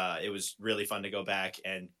 It was really fun to go back,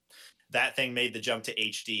 and that thing made the jump to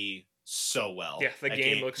HD so well. Yeah, the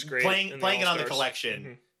game looks great. Playing it on the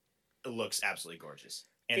collection, it looks absolutely gorgeous.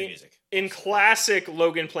 And the music. In classic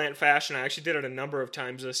Logan Plant fashion, I actually did it a number of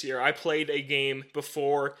times this year. I played a game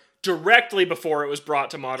directly before it was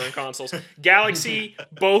brought to modern consoles. Galaxy,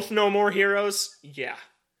 both No More Heroes. Yeah,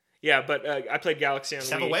 but I played Galaxy on Wii.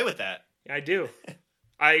 Have a way with that. I do.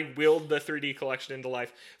 I willed the 3D collection into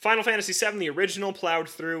life. Final Fantasy VII, the original, plowed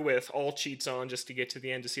through with all cheats on just to get to the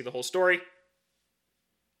end to see the whole story.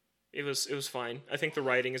 It was fine. I think the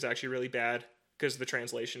writing is actually really bad because the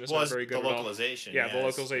translation is not very good at all. The localization. Yeah, the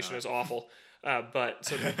localization is awful. But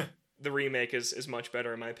so the remake is much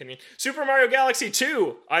better in my opinion. Super Mario Galaxy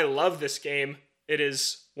 2. I love this game. It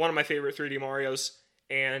is one of my favorite 3D Marios,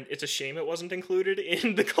 and it's a shame it wasn't included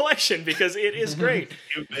in the collection because it is great.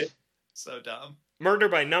 So dumb. Murder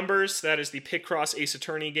by Numbers. That is the Picross Ace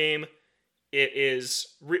Attorney game. It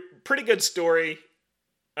is pretty good story.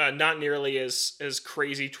 Not nearly as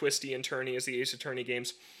crazy, twisty, and turny as the Ace Attorney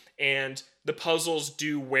games. And the puzzles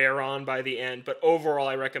do wear on by the end, but overall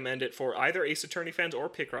I recommend it for either Ace Attorney fans or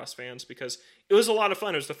Picross fans because it was a lot of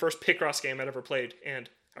fun. It was the first Picross game I'd ever played, and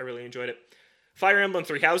I really enjoyed it. Fire Emblem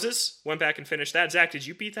Three Houses, went back and finished that. Zach, did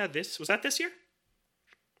you beat that was that this year?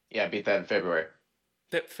 Yeah, I beat that in February.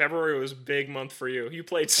 February was a big month for you. You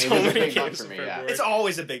played so many games in February. Yeah. It's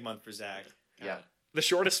always a big month for Zach. Yeah. The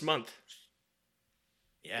shortest month.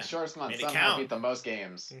 Yeah. The shortest month. Made it Somehow count. beat the most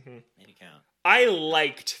games. Made it count. I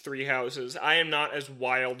liked Three Houses. I am not as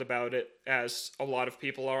wild about it as a lot of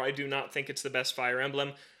people are. I do not think it's the best Fire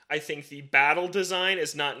Emblem. I think the battle design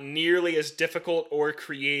is not nearly as difficult or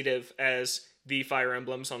creative as the Fire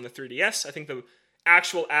Emblems on the 3DS. I think the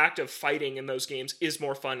actual act of fighting in those games is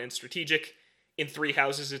more fun and strategic. In Three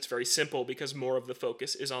Houses, it's very simple because more of the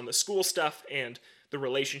focus is on the school stuff and the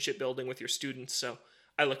relationship building with your students. So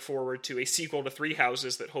I look forward to a sequel to Three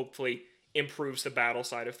Houses that hopefully improves the battle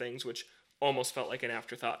side of things, which almost felt like an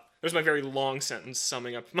afterthought. There's my very long sentence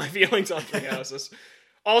summing up my feelings on Three Houses.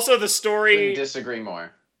 Also, the story. Couldn't disagree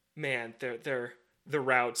more. Man, they're the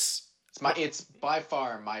routes. It's by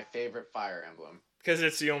far my favorite Fire Emblem. Because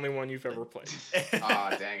it's the only one you've ever played.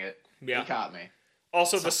 Aw, dang it. Yeah. You caught me.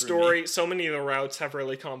 Also, the story, so many of the routes have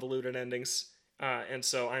really convoluted endings. And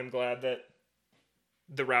so I'm glad that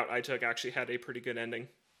the route I took actually had a pretty good ending.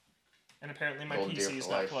 And apparently my PC is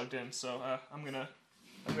not plugged in, so I'm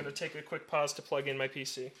gonna take a quick pause to plug in my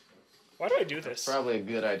PC. Why do I do this? That's probably a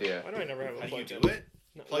good idea. Why do I never have it How do you plugged do in?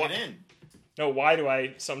 it? Plug it in. No, why do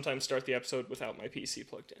I sometimes start the episode without my PC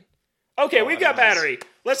plugged in? Okay, we've got nice. battery.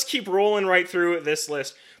 Let's keep rolling right through this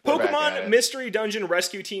list. We're back at Pokemon it. Mystery Dungeon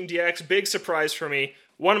Rescue Team DX, big surprise for me.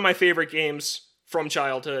 One of my favorite games from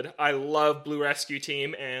childhood. I love Blue Rescue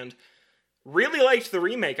Team and really liked the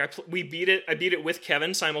remake. I beat it with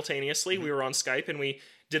Kevin simultaneously. We were on Skype and we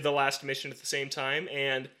did the last mission at the same time,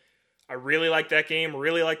 and I really liked that game.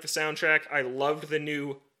 Really liked the soundtrack. I loved the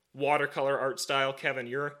new watercolor art style. Kevin,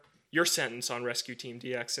 your sentence on Rescue Team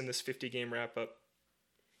DX in this 50 game wrap up.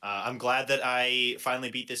 I'm glad that I finally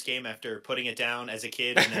beat this game after putting it down as a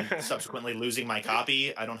kid and then subsequently losing my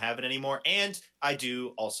copy. I don't have it anymore. And I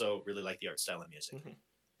do also really like the art style and music. Mm-hmm.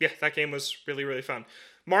 Yeah, that game was really, really fun.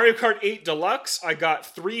 Mario Kart 8 Deluxe, I got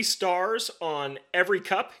 3 stars on every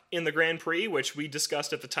cup in the Grand Prix, which we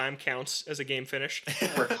discussed at the time counts as a game finish.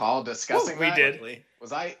 Recall discussing We that? did.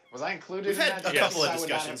 Was I included We've in had that? a couple of I would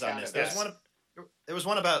not discussions have on this. counted There was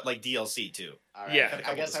one about like DLC too. All right. Yeah.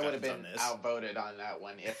 I guess I would have been discussions on outvoted on that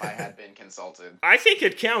one if I had been consulted. I think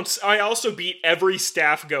it counts. I also beat every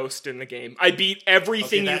staff ghost in the game. I beat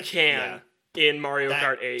everything you can in Mario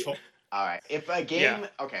Kart 8. All right. If a game,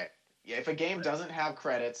 if a game doesn't have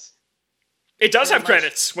credits, It does have pretty much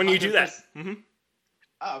credits when you do that. 100%. Mm-hmm.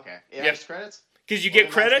 Oh, okay. It Yep. has credits? Because you Well, get then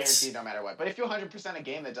that's credits. guaranteed no matter what. But if you 100% a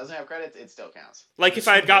game that doesn't have credits, it still counts. Like if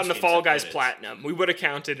I had gotten the Most games Fall have Guys credits. Platinum, we would have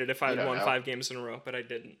counted it if I You had don't won know. 5 games in a row, but I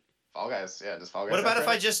didn't. Fall Guys, yeah. Does Fall Guys What about have if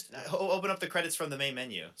I credits? just open up the credits from the main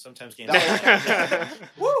menu? Sometimes games. No.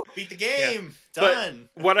 Woo! Beat the game. But Done.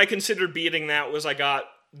 what I considered beating that was I got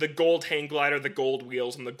the gold hang glider, the gold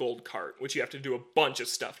wheels, and the gold cart, which you have to do a bunch of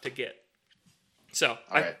stuff to get. So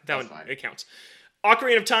Alright, that that's one, fine. it counts.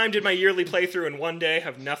 Ocarina of Time did my yearly playthrough in one day.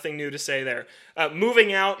 Have nothing new to say there.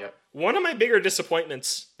 Moving out, Yep. one of my bigger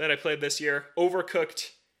disappointments that I played this year,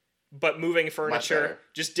 Overcooked, but moving furniture better.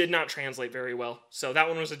 just did not translate very well. So that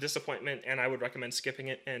one was a disappointment, and I would recommend skipping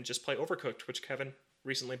it and just play Overcooked, which Kevin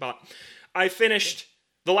recently bought. I finished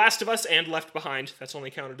The Last of Us and Left Behind. That's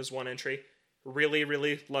only counted as one entry. Really,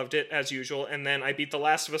 really loved it, as usual. And then I beat The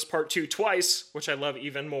Last of Us Part 2 twice, which I love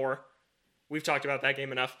even more. We've talked about that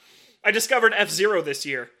game enough. I discovered F-Zero this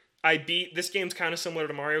year. This game's kind of similar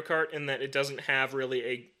to Mario Kart in that it doesn't have really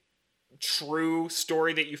a true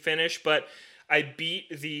story that you finish, but I beat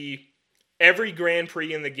every Grand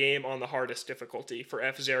Prix in the game on the hardest difficulty for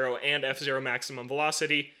F-Zero and F-Zero Maximum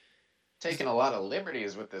Velocity. Taking a lot of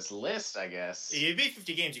liberties with this list, I guess. You beat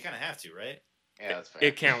 50 games, you kind of have to, right? Yeah, that's fair.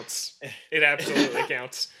 It counts. It absolutely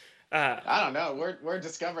counts. I don't know. We're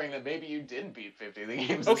discovering that maybe you didn't beat 50 of the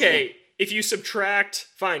games. Okay, if you subtract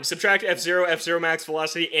F-Zero, F-Zero Max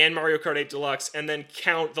Velocity, and Mario Kart 8 Deluxe, and then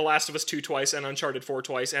count The Last of Us 2 twice, and Uncharted 4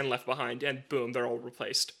 twice, and Left Behind, and boom, they're all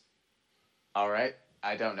replaced. All right.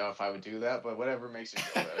 I don't know if I would do that, but whatever makes you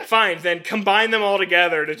feel better. Fine, then combine them all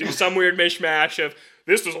together to do some weird mishmash of,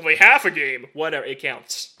 this was only half a game. Whatever, it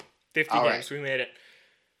counts. 50 All games, right. we made it.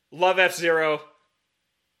 Love F-Zero.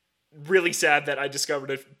 Really sad that I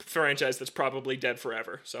discovered a franchise that's probably dead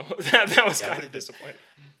forever. So that was kind of disappointing.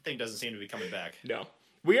 Thing doesn't seem to be coming back. No.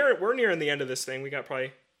 We're nearing the end of this thing. We got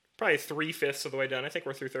probably 3/5 of the way done. I think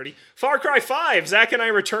we're through 30. Far Cry 5. Zach and I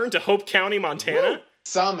returned to Hope County, Montana.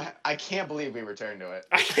 I can't believe we returned to it.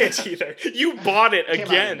 I can't either. You bought it Came out of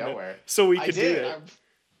again, nowhere. so we I could did. do it.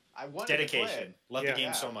 I wanted to play Dedication. it. Love Yeah. the game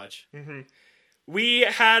Yeah. so much. We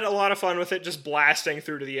had a lot of fun with it, just blasting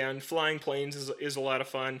through to the end. Flying planes is a lot of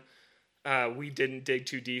fun. We didn't dig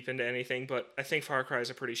too deep into anything, but I think Far Cry is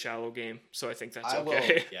a pretty shallow game, so I think that's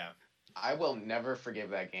okay. Yeah. I will never forgive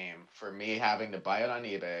that game for me having to buy it on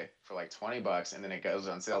eBay for like $20 and then it goes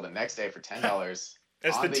on sale the next day for $10.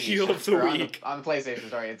 That's on the deal eShop- of the or week. on the PlayStation.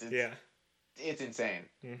 Sorry, it's Yeah. It's insane.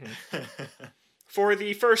 For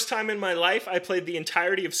the first time in my life, I played the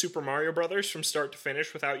entirety of Super Mario Brothers from start to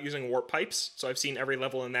finish without using warp pipes, so I've seen every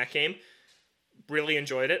level in that game. Really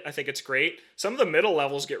enjoyed it. I think it's great. Some of the middle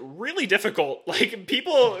levels get really difficult. Like,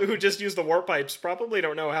 people who just use the warp pipes probably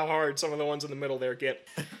don't know how hard some of the ones in the middle there get.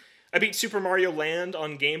 I beat Super Mario Land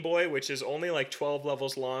on Game Boy, which is only like 12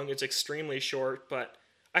 levels long. It's extremely short, but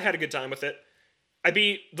I had a good time with it. I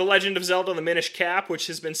beat The Legend of Zelda: The Minish Cap, which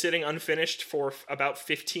has been sitting unfinished for about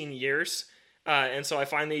 15 years. And so I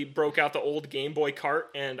finally broke out the old Game Boy cart,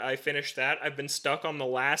 and I finished that. I've been stuck on the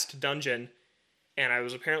last dungeon, and I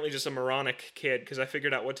was apparently just a moronic kid, because I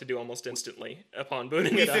figured out what to do almost instantly upon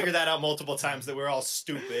booting We it up. figured that out multiple times, that we're all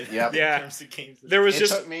stupid. Yep. Yeah. In terms of games. There was It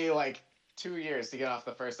just took me like 2 years to get off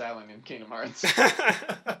the first island in Kingdom Hearts.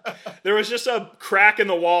 there was just a crack in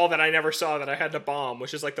the wall that I never saw that I had to bomb,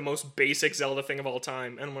 which is like the most basic Zelda thing of all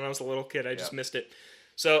time. And when I was a little kid, I just missed it.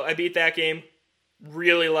 So I beat that game.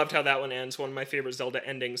 Really loved how that one ends. One of my favorite Zelda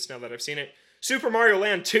endings now that I've seen it. Super Mario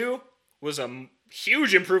Land 2 was a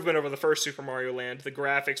huge improvement over the first Super Mario Land. The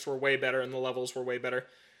graphics were way better and the levels were way better.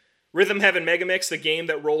 Rhythm Heaven Megamix, the game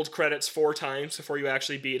that rolled credits 4 times before you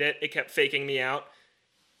actually beat it. It kept faking me out.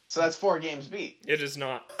 So that's 4 games beat. It is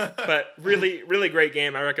not. But really, really great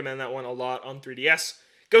game. I recommend that one a lot on 3DS.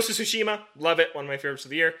 Ghost of Tsushima, love it. One of my favorites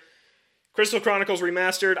of the year. Crystal Chronicles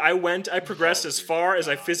Remastered, I progressed as far as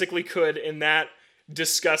I physically could in that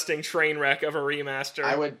disgusting train wreck of a remaster.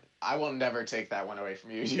 I will never take that one away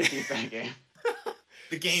from you. You beat that game.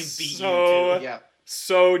 The game beat you too. Yeah.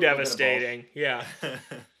 So devastating. Yeah.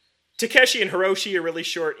 Takeshi and Hiroshi, a really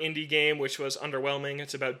short indie game, which was underwhelming.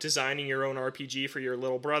 It's about designing your own RPG for your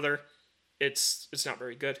little brother. It's not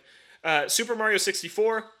very good. Super Mario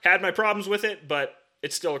 64, had my problems with it, but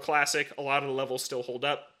it's still a classic. A lot of the levels still hold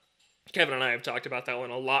up. Kevin and I have talked about that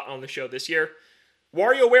one a lot on the show this year.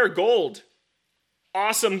 WarioWare Gold.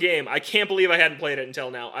 Awesome game. I can't believe I hadn't played it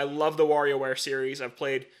until now. I love the WarioWare series. I've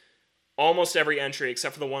played almost every entry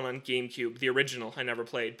except for the one on GameCube. The original I never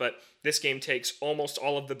played, but this game takes almost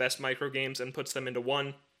all of the best micro games and puts them into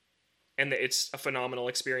one, and it's a phenomenal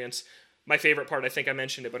experience. My favorite part, I think I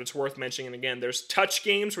mentioned it, but it's worth mentioning again. There's touch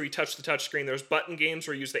games where you touch the touch screen. There's button games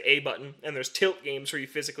where you use the A button, and there's tilt games where you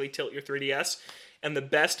physically tilt your 3DS. And the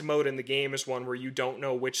best mode in the game is one where you don't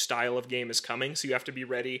know which style of game is coming, so you have to be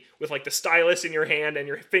ready with like the stylus in your hand and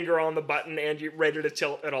your finger on the button, and you're ready to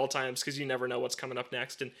tilt at all times because you never know what's coming up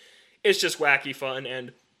next. And it's just wacky fun,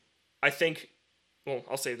 and I think, well,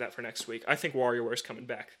 I'll save that for next week. I think WarioWare's coming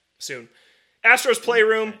back soon. Astro's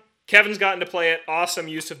Playroom, Kevin's gotten to play it. Awesome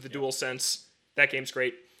use of the DualSense. That game's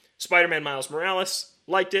great. Spider-Man Miles Morales,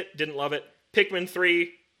 liked it, didn't love it. Pikmin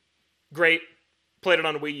 3, great. Played it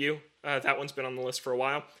on Wii U. That one's been on the list for a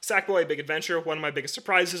while. Sackboy: Big Adventure, one of my biggest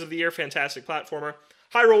surprises of the year. Fantastic platformer.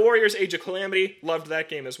 Hyrule Warriors: Age of Calamity, loved that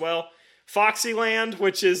game as well. Foxyland,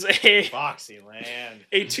 which is a 2D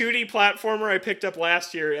platformer I picked up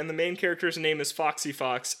last year, and the main character's name is Foxy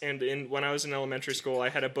Fox. And when I was in elementary school, I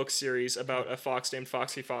had a book series about a fox named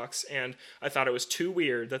Foxy Fox, and I thought it was too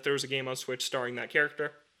weird that there was a game on Switch starring that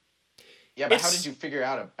character. Yeah, but how did you figure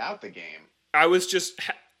out about the game? I was just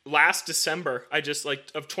last December,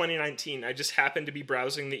 of 2019, I just happened to be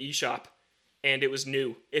browsing the eShop, and it was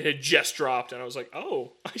new. It had just dropped, and I was like,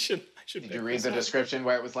 "Oh, I should." Did you read the description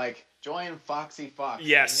where it was like, "Join Foxy Fox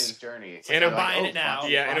yes. in his journey"? And I'm buying it now.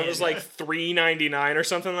 Yeah, and it was like $3.99 or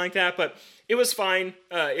something like that, but it was fine.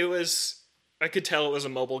 I could tell it was a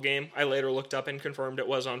mobile game. I later looked up and confirmed it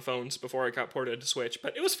was on phones before it got ported to Switch,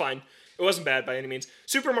 but it was fine. It wasn't bad by any means.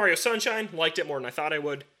 Super Mario Sunshine, liked it more than I thought I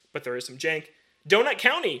would, but there is some jank. Donut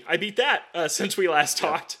County, I beat that since we last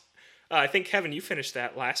talked. I think, Kevin, you finished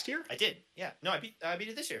that last year? I did, yeah. No, I beat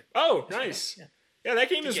it this year. Oh, nice. Yeah. Yeah, that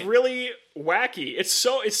game is really wacky. It's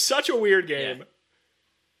such a weird game.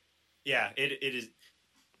 Yeah, it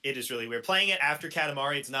is really weird. Playing it after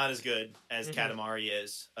Katamari, it's not as good as Katamari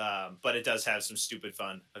is, but it does have some stupid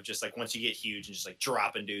fun of just like once you get huge and just like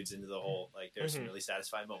dropping dudes into the hole. Like there's some really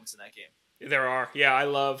satisfying moments in that game. There are. Yeah, I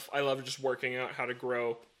love just working out how to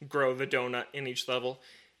grow the donut in each level.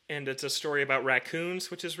 And it's a story about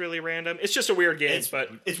raccoons, which is really random. It's just a weird game, but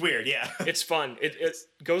it's weird, yeah. It's fun. It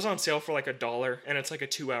goes on sale for like $1, and it's like a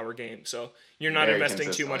 2-hour game, so you're not Very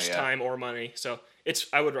investing too much yeah. time or money. So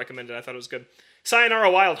I would recommend it. I thought it was good.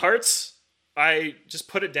 Sayonara Wild Hearts. I just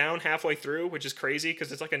put it down halfway through, which is crazy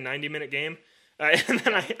because it's like a 90-minute game. And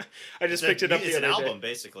then I just picked it up the other day. It's an album,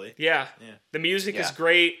 basically. Yeah. The music is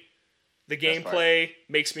great. The gameplay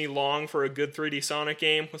makes me long for a good 3D Sonic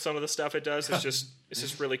game with some of the stuff it does. It's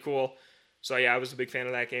just really cool. So yeah, I was a big fan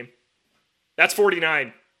of that game. That's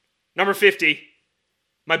 49. Number 50.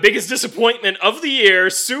 my biggest disappointment of the year,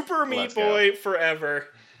 Super Meat Let's Boy Forever.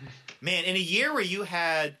 Man, in a year where you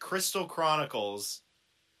had Crystal Chronicles,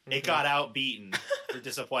 it got outbeaten for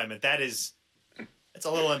disappointment. It's a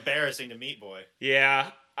little embarrassing to Meat Boy.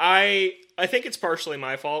 Yeah, I think it's partially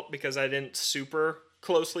my fault because I didn't super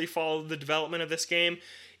closely follow the development of this game.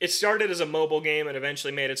 It started as a mobile game and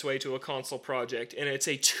eventually made its way to a console project, and it's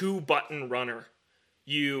a 2-button runner.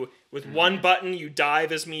 With one button, you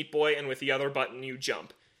dive as Meat Boy, and with the other button, you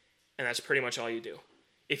jump. And that's pretty much all you do.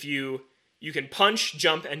 If you can punch,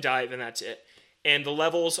 jump, and dive, and that's it. And the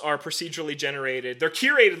levels are procedurally generated. They're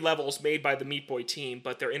curated levels made by the Meat Boy team,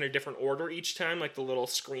 but they're in a different order each time, like the little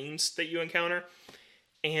screens that you encounter.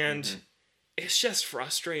 And it's just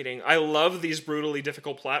frustrating. I love these brutally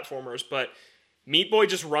difficult platformers, but Meat Boy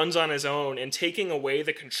just runs on his own, and taking away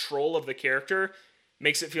the control of the character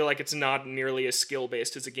makes it feel like it's not nearly as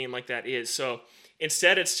skill-based as a game like that is. So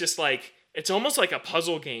instead, it's just like, it's almost like a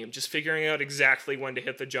puzzle game, just figuring out exactly when to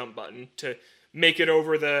hit the jump button, to make it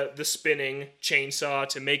over the spinning chainsaw,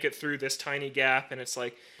 to make it through this tiny gap, and it's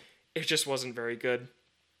like, it just wasn't very good.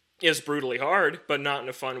 It's brutally hard, but not in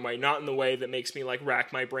a fun way, not in the way that makes me like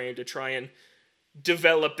rack my brain to try and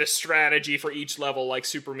develop the strategy for each level like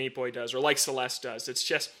Super Meat Boy does, or like Celeste does.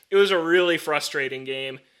 It was a really frustrating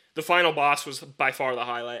game. The final boss was by far the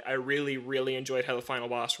highlight. I really, really enjoyed how the final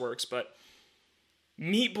boss works, but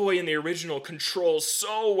Meat Boy in the original controls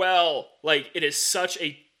so well. Like, it is such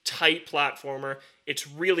a tight platformer. It's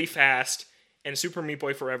really fast, and Super Meat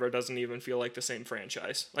Boy Forever doesn't even feel like the same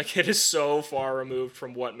franchise. Like, it is so far removed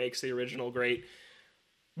from what makes the original great.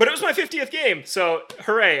 But it was my 50th game, so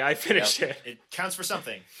hooray, I finished it. It counts for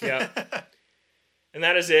something. Yeah. And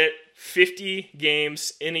that is it. 50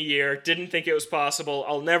 games in a year. Didn't think it was possible.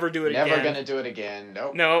 I'll never do it again. Never gonna do it again.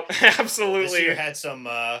 Nope. No, absolutely. This year had some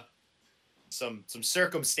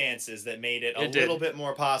circumstances that made it little bit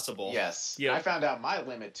more possible. Yes. Yeah. I found out my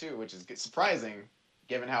limit too, which is surprising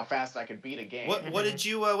given how fast I could beat a game. What did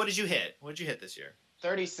you hit? What did you hit this year?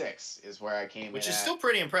 36 is where I came Which in is at. still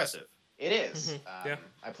pretty impressive. It is. Yeah.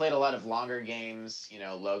 I played a lot of longer games.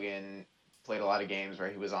 Logan played a lot of games where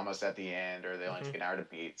he was almost at the end, or they only took an hour to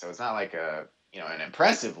beat. So it's not like an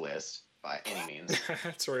impressive list by any means.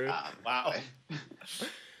 That's rude. Wow.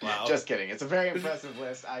 Wow. Just kidding. It's a very impressive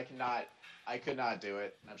list. I could not do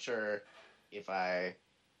it. I'm sure if I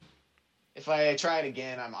try it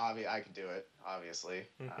again, I could do it, obviously.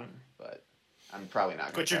 But I'm probably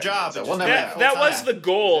not going to. Quit your job. So we'll never know. That was the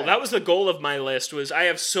goal. Exactly. That was the goal of my list. Was I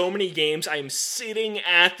have so many games I am sitting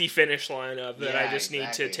at the finish line of that I just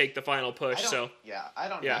need to take the final push. I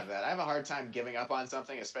don't have that. I have a hard time giving up on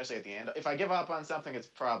something, especially at the end. If I give up on something, it's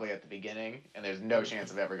probably at the beginning, and there's no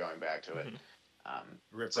chance of ever going back to it.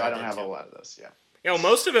 So I don't have a lot of those. Yeah. Yeah, well,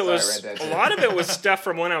 most of it was a lot of it was stuff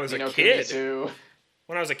from when I was a kid. Too.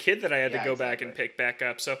 When I was a kid, that I had to go back and exactly. pick back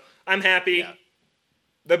up. So I'm happy. Yeah.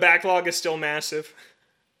 The backlog is still massive.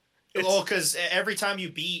 Well, because every time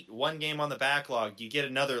you beat one game on the backlog, you get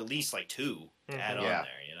another at least like 2 to add on there.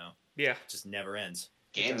 Yeah. It just never ends.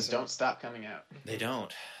 Games don't stop coming out. They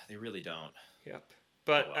don't. They really don't. Yep.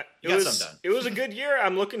 But You got some done. it was a good year.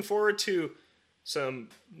 I'm looking forward to some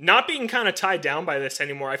not being kind of tied down by this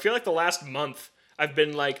anymore. I feel like the last month I've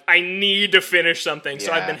been like, I need to finish something.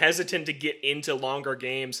 So I've been hesitant to get into longer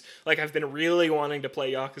games. Like, I've been really wanting to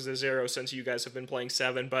play Yakuza 0 since you guys have been playing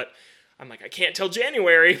 7, but I'm like, I can't till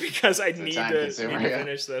January because I need to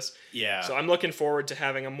finish this. Yeah. So I'm looking forward to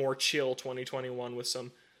having a more chill 2021 with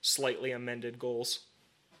some slightly amended goals.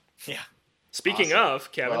 Yeah. Speaking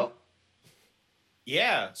of, Kevin. Well,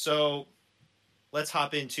 Yeah, so let's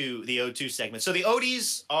hop into the O2 segment. So the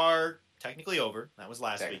ODs are technically over. That was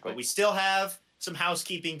last week. But we still have some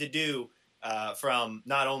housekeeping to do from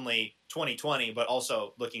not only 2020, but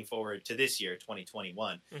also looking forward to this year,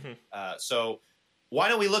 2021. So why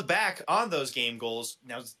don't we look back on those game goals?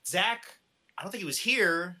 Now, Zach, I don't think he was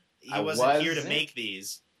here. He wasn't here to make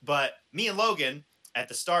these. But me and Logan, at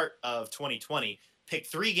the start of 2020, picked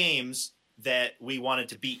 3 games that we wanted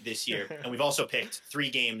to beat this year. And we've also picked 3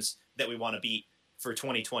 games that we want to beat for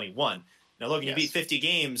 2021. Now, Logan, you beat 50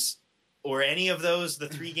 games. Or any of those, the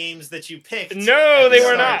 3 games that you picked? No, they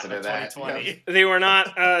were not. 2020. They were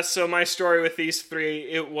not. So my story with these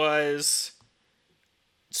 3, it was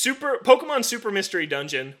Pokemon Super Mystery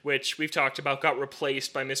Dungeon, which we've talked about, got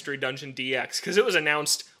replaced by Mystery Dungeon DX because it was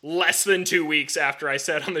announced less than 2 weeks after I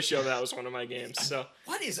said on the show that was one of my games. So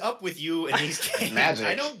what is up with you in these games? Magic.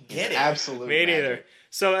 I don't get it. Absolutely. Me neither.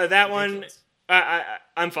 So that Ridiculous. one,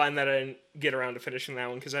 I'm fine that I didn't get around to finishing that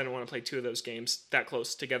one because I didn't want to play 2 of those games that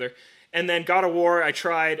close together. And then God of War, I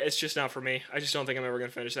tried. It's just not for me. I just don't think I'm ever going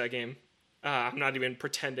to finish that game. I'm not even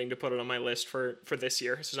pretending to put it on my list for this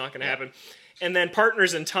year. This is not going to Yeah. happen. And then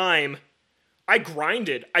Partners in Time, I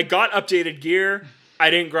grinded. I got updated gear. I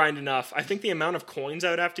didn't grind enough. I think the amount of coins I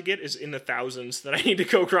would have to get is in the thousands that I need to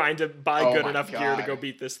go grind to buy Oh good my enough gear to God. go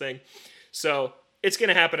beat this thing. So it's going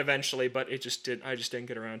to happen eventually, but I just didn't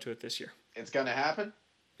get around to it this year. It's gonna happen.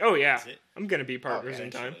 Oh, yeah. Is it? I'm going to be Partners Okay. in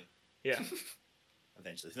Time. Eventually. Yeah.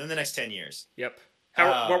 Eventually. Within the next 10 years. Yep.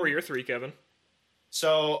 What were your 3, Kevin?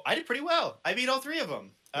 So I did pretty well. I beat all 3 of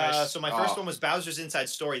them. Nice. So my first Oh. one was Bowser's Inside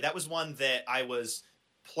Story. That was one that I was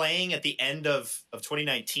playing at the end of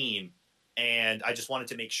 2019, and I just wanted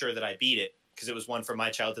to make sure that I beat it because it was one from my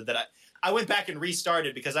childhood that I went back and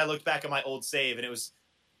restarted because I looked back at my old save, and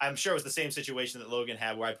I'm sure it was the same situation that Logan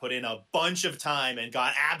had where I put in a bunch of time and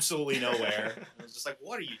got absolutely nowhere. I was just like,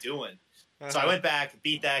 what are you doing? So I went back,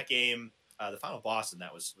 beat that game. The final boss in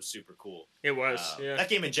that was super cool. It was, yeah. That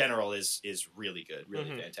game in general is really good, really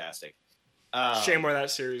Mhm. fantastic. Shame where that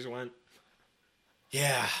series went.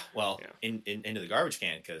 Yeah, well, Yeah. into the garbage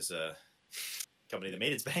can because company that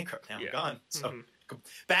made it's bankrupt now, Yeah. gone. So Mhm.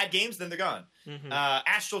 bad games, then they're gone. Mhm.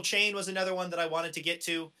 Astral Chain was another one that I wanted to get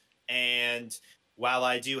to, and while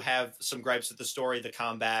I do have some gripes with the story, the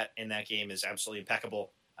combat in that game is absolutely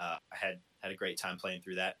impeccable. I had a great time playing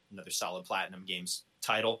through that. Another solid Platinum Games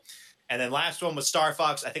title. And then last one was Star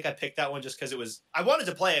Fox. I think I picked that one just because I wanted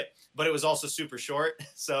to play it, but it was also super short.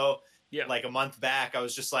 So Yeah. like a month back, I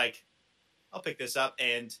was just like, I'll pick this up.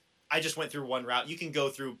 And I just went through one route. You can go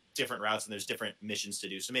through different routes and there's different missions to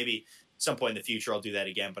do. So maybe some point in the future I'll do that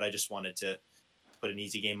again. But I just wanted to put an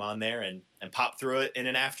easy game on there and pop through it in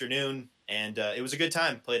an afternoon. And it was a good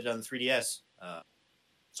time. Played it on the 3DS.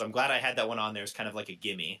 So I'm glad I had that one on there. It's kind of like a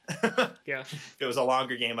gimme. Yeah. If it was a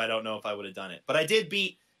longer game, I don't know if I would have done it. But I did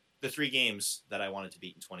beat the 3 games that I wanted to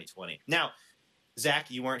beat in 2020. Now, Zach,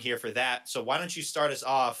 you weren't here for that. So why don't you start us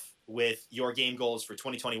off with your game goals for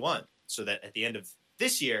 2021 so that at the end of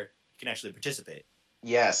this year, you can actually participate?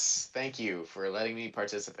 Yes, thank you for letting me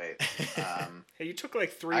participate. Hey, you took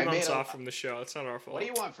like 3 I months made a- off from the show. It's not our fault. What do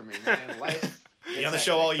you want from me, man? Life. Be on the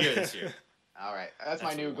show all year this year. All right, that's my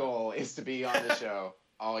That's new what we goal: is to be on the show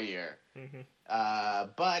all year. Mhm.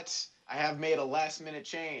 But I have made a last-minute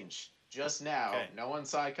change just now. Okay. No one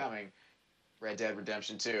saw it coming. Red Dead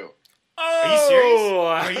Redemption 2. Are you serious? Oh!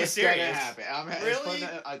 Are you It's serious? gonna happen. Really?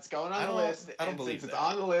 It's going I on the don't- list. I don't and believe since that. it's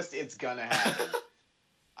on the list, it's gonna happen.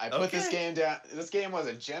 I put this Okay. game down. This game was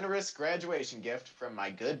a generous graduation gift from my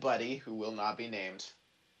good buddy, who will not be named,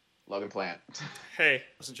 Logan Plant. Hey,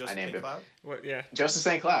 Wasn't Joseph I named St. him. Cloud? what? Yeah. Joseph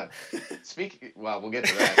St. Cloud. Well, we'll get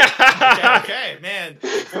to that. Okay, man.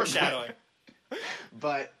 Foreshadowing.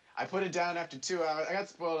 But I put it down after 2 hours. I got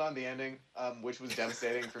spoiled on the ending, which was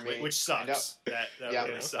devastating for me. Which I know. sucks. That Yeah.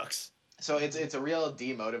 really sucks. So it's a real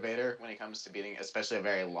demotivator when it comes to beating, especially a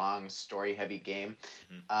very long, story-heavy game.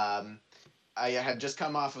 Mhm. I had just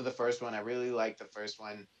come off of the first one. I really liked the first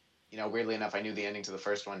one. You know, weirdly enough, I knew the ending to the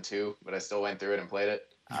first one too, but I still went through it and played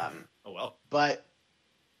it. Oh, well. But,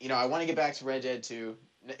 you know, I want to get back to Red Dead 2,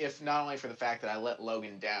 if not only for the fact that I let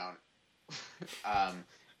Logan down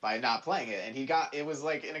by not playing it. And it was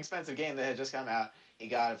like an expensive game that had just come out. He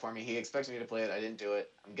got it for me. He expected me to play it. I didn't do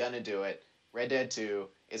it. I'm going to do it. Red Dead 2.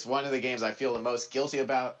 It's one of the games I feel the most guilty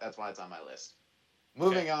about. That's why it's on my list.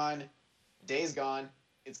 Moving on. Days Gone.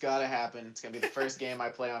 It's got to happen. It's going to be the first game I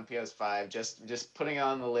play on PS5. Just putting it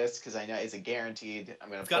on the list because I know it's a guaranteed. I'm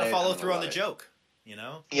going to You've play got to it. follow I'm through on gonna the love it. joke, you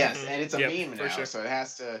know? Yes, Mhm. and it's a Yep, meme for now, sure. so it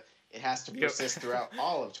has to Yep. persist throughout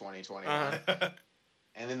all of 2021. Uh-huh.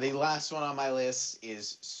 And then the last one on my list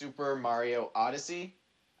is Super Mario Odyssey.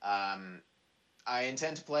 I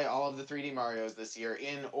intend to play all of the 3D Marios this year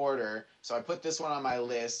in order, so I put this one on my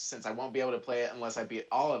list since I won't be able to play it unless I beat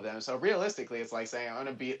all of them. So realistically, it's like saying I'm going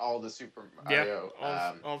to beat all the Super Mario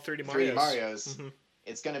all 3D 3D Marios. Marios. Mhm.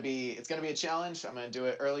 It's gonna be a challenge. I'm gonna do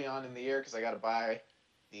it early on in the year because I got to buy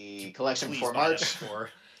the collection Please before buy that March. before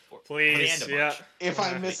the Please, end of yeah. March. If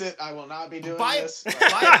I miss it, I will not be doing Buy it, this.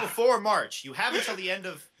 buy it before March. You have until the end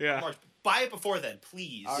of Yeah. March. Buy it before then,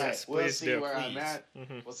 please. All right, Yes, we'll please see do. where I'm Please. at.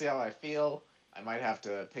 Mhm. We'll see how I feel. I might have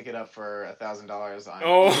to pick it up for $1,000 on.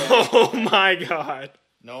 Oh eBay. my god.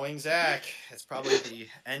 Knowing Zach, it's probably the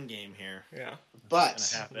end game here. Yeah. But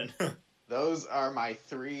It's gonna happen. those are my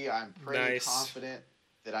 3. I'm pretty Nice. confident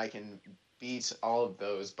that I can beat all of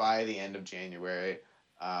those by the end of January.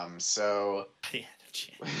 So By the end of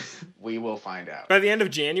January. we will find out. By the end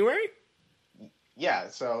of January? Yeah.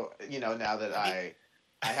 So now that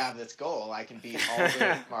I have this goal. I can beat all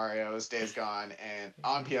the Mario's, Days Gone, and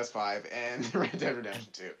on PS5 and Red Dead Redemption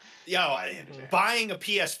 2. Yo, by the end of January. buying a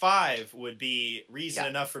PS5 would be reason Yeah.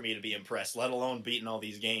 enough for me to be impressed, let alone beating all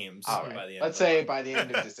these games. All by right. the end Let's of the say month. by the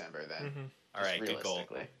end of December then. Mhm. All right, Just good goal.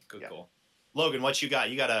 realistically. Good Yeah. goal. Logan, what you got?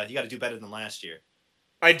 You gotta do better than last year.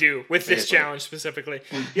 I do, with this Seriously. challenge specifically.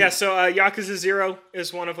 Yeah, so Yakuza 0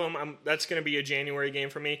 is one of them. That's going to be a January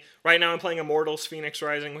game for me. Right now I'm playing Immortals Phoenix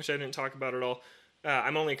Rising, which I didn't talk about at all.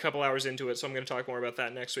 I'm only a couple hours into it, so I'm going to talk more about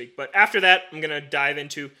that next week. But after that, I'm going to dive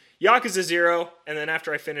into Yakuza 0, and then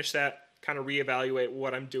after I finish that, kind of reevaluate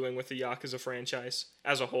what I'm doing with the Yakuza franchise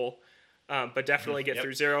as a whole. But definitely get Yep.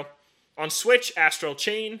 through 0. On Switch, Astral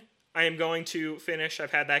Chain, I am going to finish.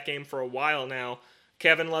 I've had that game for a while now.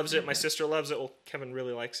 Kevin loves it. My sister loves it. Well, Kevin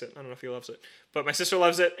really likes it. I don't know if he loves it, but my sister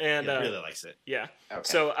loves it, and He really likes it. yeah. Okay.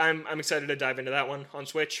 So I'm excited to dive into that one on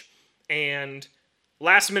Switch. And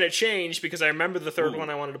last minute change, because I remember the third Ooh. one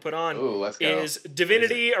I wanted to put on Ooh, let's go. is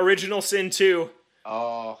Divinity Original Sin 2.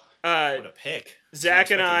 Oh, What a pick. Zach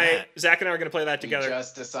and Wasn't expecting I are going to play that we together.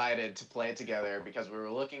 just decided to play it together because we were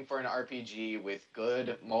looking for an RPG with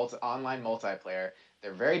good online multiplayer.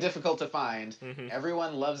 They're very difficult to find. Mhm.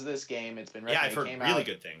 Everyone loves this game. It's been that. Yeah, I've heard came really out,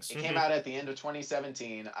 good things. It came out at the end of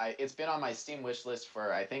 2017. It's been on my Steam wish list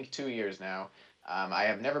for I think 2 years now. I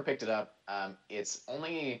have never picked it up. It's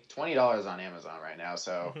only $20 on Amazon right now,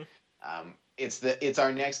 so it's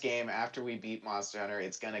our next game after we beat Monster Hunter.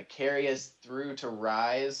 It's gonna carry us through to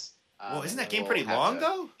Rise. Well, isn't and that then game we'll pretty have long to-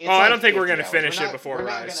 though? It's Oh, I like don't think we're 50 gonna hours. finish We're it not- before we're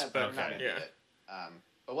not Rise, gonna- but we're not gonna okay. do it.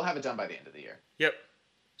 But we'll have it done by the end of the year. Yep.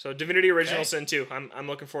 So Divinity Original Okay. Sin 2. I'm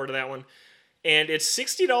looking forward to that one. And it's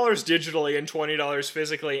 $60 digitally and $20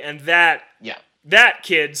 physically, and that, Yeah.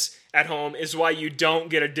 kids at home, is why you don't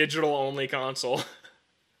get a digital only console.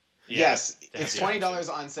 Yes, that's it's the $20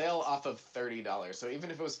 on sale off of $30. So even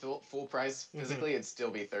if it was full price physically, it'd still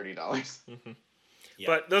be $30. Yeah.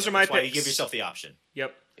 But those are my That's why you picks. give yourself the option.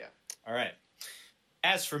 Yep. All right.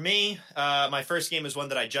 As for me, my first game is one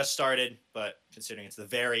that I just started, but considering it's the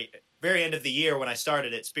very end of the year when I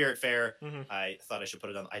started it, Spirit Fair, Mhm. I thought I should put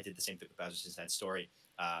it on. I did the same thing with Bowser's Inside Story.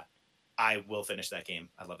 I will finish that game.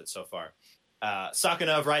 I love it so far. Sakuna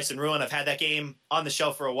of Rise and Ruin, I've had that game on the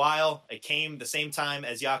shelf for a while. It came the same time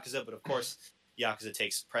as Yakuza, but of course, Yakuza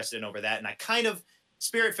takes precedent over that. And I kind of,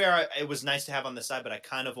 Spirit Fair, it was nice to have on the side, but I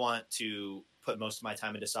kind of want to put most of my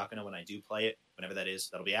time into Sakuna when I do play it, whenever that is.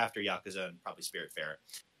 That'll be after Yakuza and probably Spirit Fair.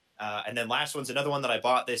 And then last one's another one that I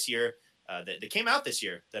bought this year, that came out this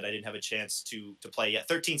year that I didn't have a chance to play yet.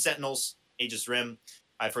 13 Sentinels, Aegis Rim.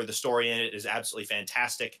 I've heard the story in it is absolutely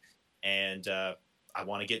fantastic, and I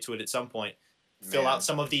want to get to it at some point. Fill Man. out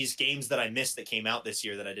some of these games that I missed that came out this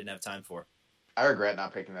year that I didn't have time for. I regret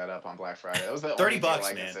not picking that up on Black Friday. That was the $30 only deal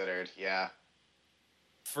I man. considered. Yeah.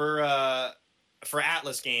 For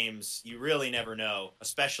Atlas games, you really never know,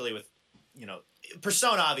 especially with,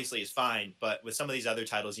 Persona obviously is fine, but with some of these other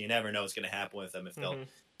titles, you never know what's going to happen with them if they'll Mhm.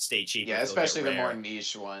 stay cheap. Yeah, if they'll get especially the more rare.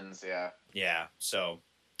 niche ones. Yeah. Yeah, so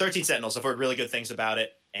 13 Sentinels, I've heard really good things about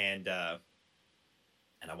it, and I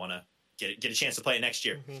want to get a chance to play it next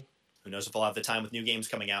year. Mhm. Who knows if I'll have the time with new games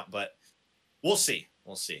coming out, but we'll see.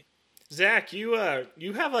 We'll see. Zach, you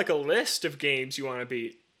have like a list of games you want to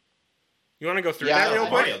beat. You want to go through Yeah, that real I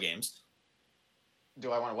quick? Mario games.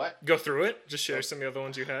 Do I want to what? Go through it. Just share some of the other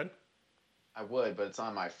ones you had. I would, but it's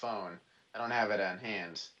on my phone. I don't have it on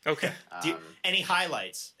hand. Okay. Any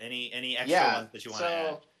highlights? Any extra Yeah. ones that you want to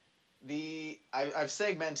add? So I've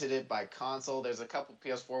segmented it by console. There's a couple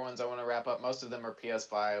PS4 ones I want to wrap up. Most of them are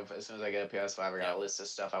PS5. As soon as I get a PS5, I got a list of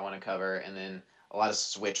stuff I want to cover, and then a lot of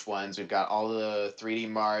Switch ones. We've got all the 3D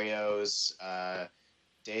Mario's,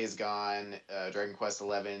 Days Gone, Dragon Quest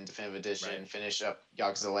XI Definitive Edition. Right. Finish up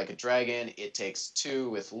Yakuza Like a Dragon. It Takes Two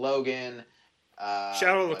with Logan.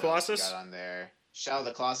 Shadow of the what else we Colossus? got on there. Shadow of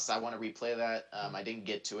the Colossus. I want to replay that. I didn't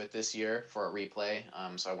get to it this year for a replay,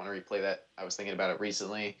 so I want to replay that. I was thinking about it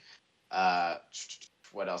recently.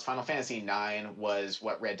 What else? Final Fantasy IX was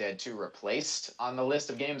what Red Dead 2 replaced on the list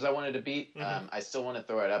of games I wanted to beat. Mhm. I still want to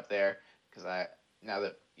throw it up there because now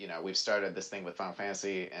that we've started this thing with Final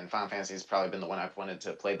Fantasy, and Final Fantasy has probably been the one I've wanted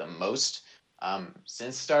to play the most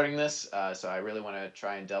since starting this. So I really want to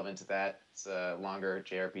try and delve into that. It's a longer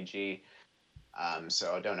JRPG,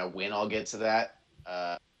 so I don't know when I'll get to that.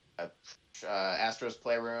 Astro's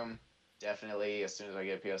Playroom, definitely as soon as I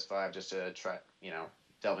get a PS5, just to try,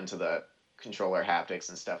 delve into the controller haptics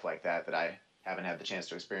and stuff like that I haven't had the chance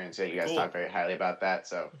to experience yet. You guys Cool. talk very highly about that,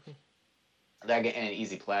 so that get an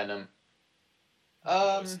easy platinum.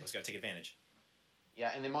 Let's gotta take advantage.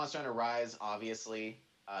 Yeah, and then Monster Hunter Rise, obviously.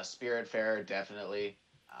 Spirit Fair, definitely.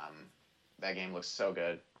 That game looks so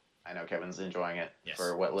good. I know Kevin's enjoying it Yes,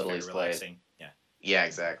 for what it's little very he's relaxing. played. Yeah,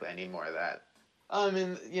 exactly. I need more of that.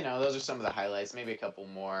 And those are some of the highlights. Maybe a couple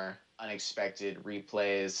more unexpected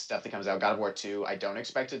replays, stuff that comes out. God of War 2, I don't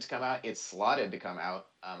expect it to come out. It's slotted to come out.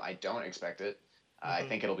 I don't expect it. I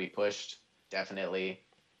think it'll be pushed. Definitely.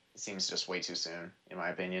 It seems just way too soon, in my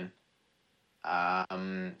opinion.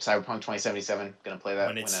 Cyberpunk 2077, gonna play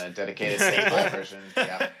that when a dedicated PS5 version.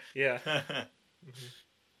 Yeah. Yeah.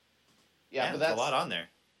 Yeah, but there's that's a lot on there.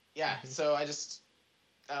 Yeah, so I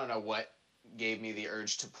don't know what gave me the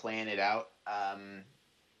urge to plan it out.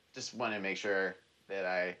 Just wanted to make sure that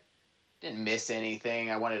I didn't miss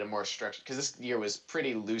anything. I wanted a more structured, because this year was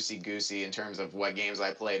pretty loosey-goosey in terms of what games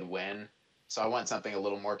I played when. So I want something a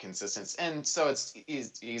little more consistent. And so it's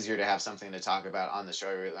easier to have something to talk about on the show.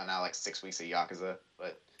 I'm now like 6 weeks of Yakuza,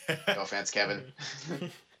 but no offense, Kevin.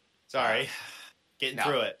 Sorry. Getting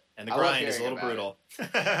through it. And the grind is a little brutal.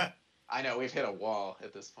 I know, we've hit a wall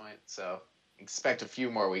at this point, so expect a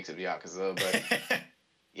few more weeks of Yakuza, but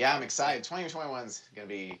yeah, I'm excited. 2021 is going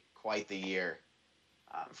to be quite the year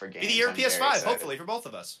for games. Be the year of PS5, hopefully, for both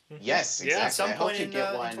of us. Yes, exactly. At some point in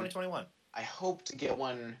 2021. I hope to get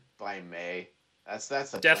one by May. That's the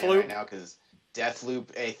Deathloop plan right now, because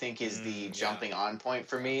Deathloop, I think, is the jumping on point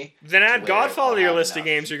for me. Then add Godfall to your list of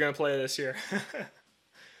games you're going to play this year.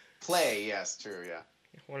 Yes, true, yeah.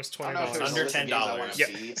 One is $20. Under $10.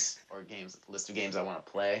 Yep. Or list of games I want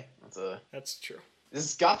to play. That's true.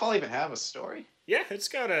 Does Godfall even have a story? Yeah, it's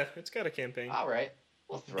got a campaign. All right,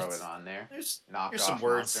 we'll throw it on there. There's some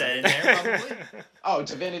words said in there, probably. Oh,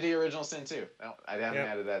 Divinity Original Sin 2. No, I haven't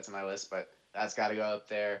added that to my list, but that's got to go up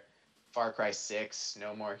there. Far Cry 6,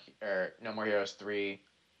 No More Heroes 3.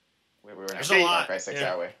 We were not Far Cry 6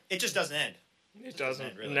 that way. It just doesn't end. It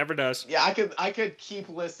doesn't. Really. It never does. Yeah, I could keep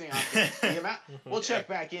listing off the amount. We'll check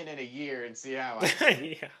back in a year and see how.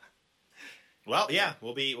 Yeah. Well, yeah,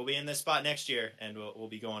 we'll be in this spot next year, and we'll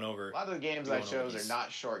be going over. A lot of the games I chose are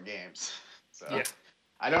not short games, so yeah.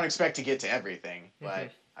 I don't expect to get to everything,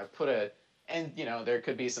 but I've put and there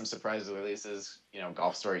could be some surprise releases.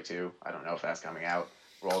 Golf Story 2. I don't know if that's coming out,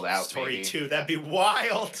 rolled out. Story 2, that'd be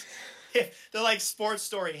wild. They're like Sports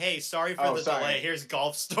Story. Hey, sorry for the delay. Here's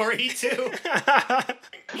Golf Story 2.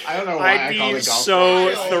 I don't know why I'd I called be it Golf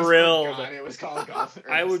so Story. thrilled. God, it was called Golf.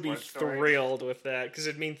 I would be thrilled with that, because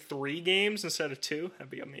it'd mean 3 games instead of 2.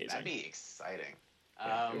 That'd be amazing. That'd be exciting.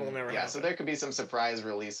 We'll never so there could be some surprise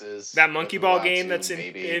releases. That Monkey Ball game that's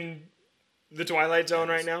in the Twilight Zone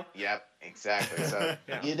right now. Yep, exactly. So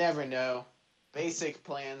you never know. Basic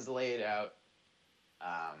plans laid out.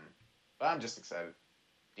 But I'm just excited.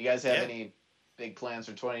 Do you guys have any big plans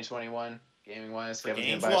for 2021, gaming-wise?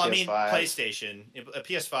 Games? Well, I mean, PlayStation. A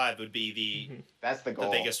PS5 would be that's the goal.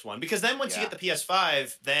 The biggest one. Because then once you get the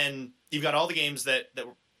PS5, then you've got all the games that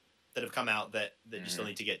have come out that you still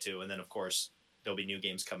need to get to. And then, of course, there'll be new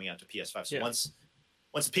games coming out to PS5. So once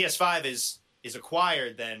the PS5 is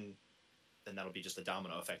acquired, then that'll be just a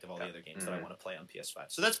domino effect of all the other games that I want to play on PS5.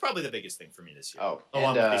 So that's probably the biggest thing for me this year. Oh,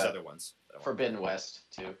 along with these other ones. Forbidden West,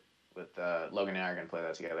 too. With Logan and I are going to play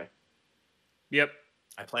that together. Yep.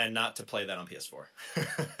 I plan not to play that on PS4.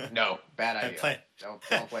 No, bad idea. Don't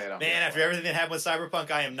play it on Man, PS4. after everything that happened with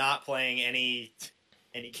Cyberpunk, I am not playing any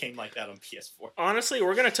game like that on PS4. Honestly,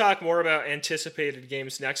 we're going to talk more about anticipated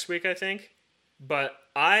games next week, I think. But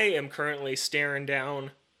I am currently staring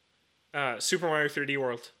down Super Mario 3D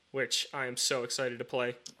World, which I am so excited to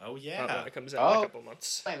play. Oh, yeah. When it comes out in a couple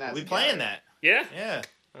months. We'll be playing that. Yeah. Yeah.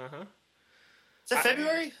 Uh-huh. Is that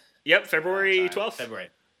February? Yep, February 12th. February.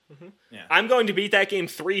 Yeah. I'm going to beat that game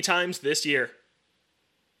 3 times this year.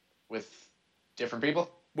 With different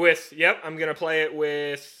people? I'm going to play it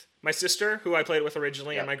with my sister, who I played with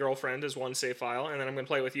originally, and my girlfriend as one save file, and then I'm going to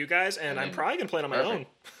play it with you guys, and I'm probably going to play it on my own.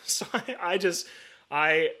 So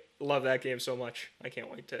I love that game so much. I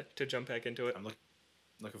can't wait to jump back into it. I'm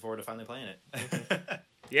looking forward to finally playing it.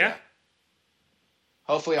 Yeah.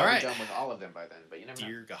 Hopefully I'll be done with all of them by then, but you never know.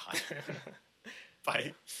 Dear God.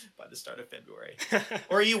 By the start of February.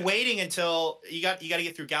 Or are you waiting until you got to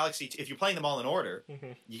get through Galaxy 2? If you're playing them all in order,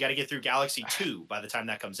 you got to get through Galaxy 2 by the time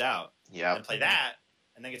that comes out. Yeah. And play that,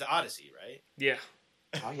 and then get to Odyssey, right? Yeah.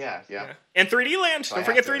 Oh, yeah. And 3D Land. Don't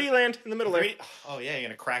forget 3D Land in the middle there. Oh, yeah, you're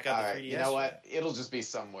going to crack out the 3DS. You know what? It'll just be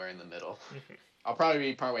somewhere in the middle. I'll probably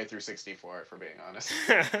be partway through 64, if we're being honest.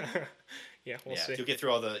 Yeah, we'll see. You'll get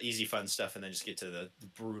through all the easy fun stuff and then just get to the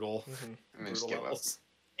brutal, and then just give up.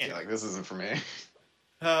 And like, this isn't for me.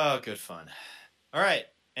 Oh, good fun. All right.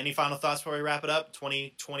 Any final thoughts before we wrap it up?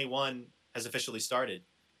 2021 has officially started.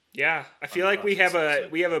 Yeah, I feel like we have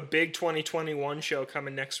a big 2021 show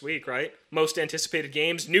coming next week, right? Most anticipated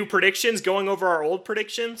games, new predictions, going over our old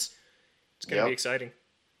predictions. It's going to be exciting.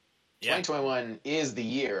 Yeah. 2021 is the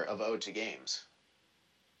year of Ode to Games.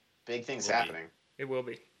 Big things Will be. happening. It will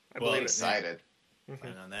be. I Well, I'm believe it. excited.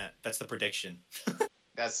 Plan on that. That's the prediction.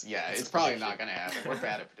 It's That's probably a not going to happen. We're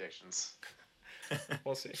bad at predictions.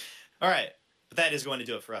 We'll see. All right. But that is going to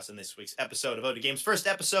do it for us in this week's episode of Ode to Games. First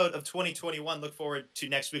episode of 2021. Look forward to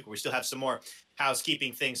next week where we still have some more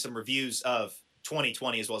housekeeping things, some reviews of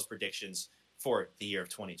 2020 as well as predictions for the year of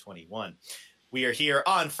 2021. We are here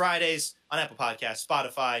on Fridays on Apple Podcasts,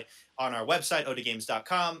 Spotify, on our website,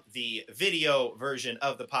 odegames.com. The video version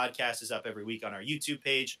of the podcast is up every week on our YouTube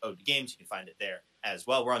page, Ode to Games. You can find it there as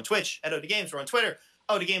well. We're on Twitch at Ode to Games. We're on Twitter,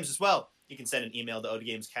 Ode to Games as well. You can send an email to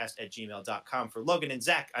odegamescast@gmail.com. For Logan and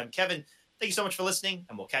Zach, I'm Kevin. Thank you so much for listening,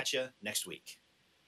 and we'll catch you next week.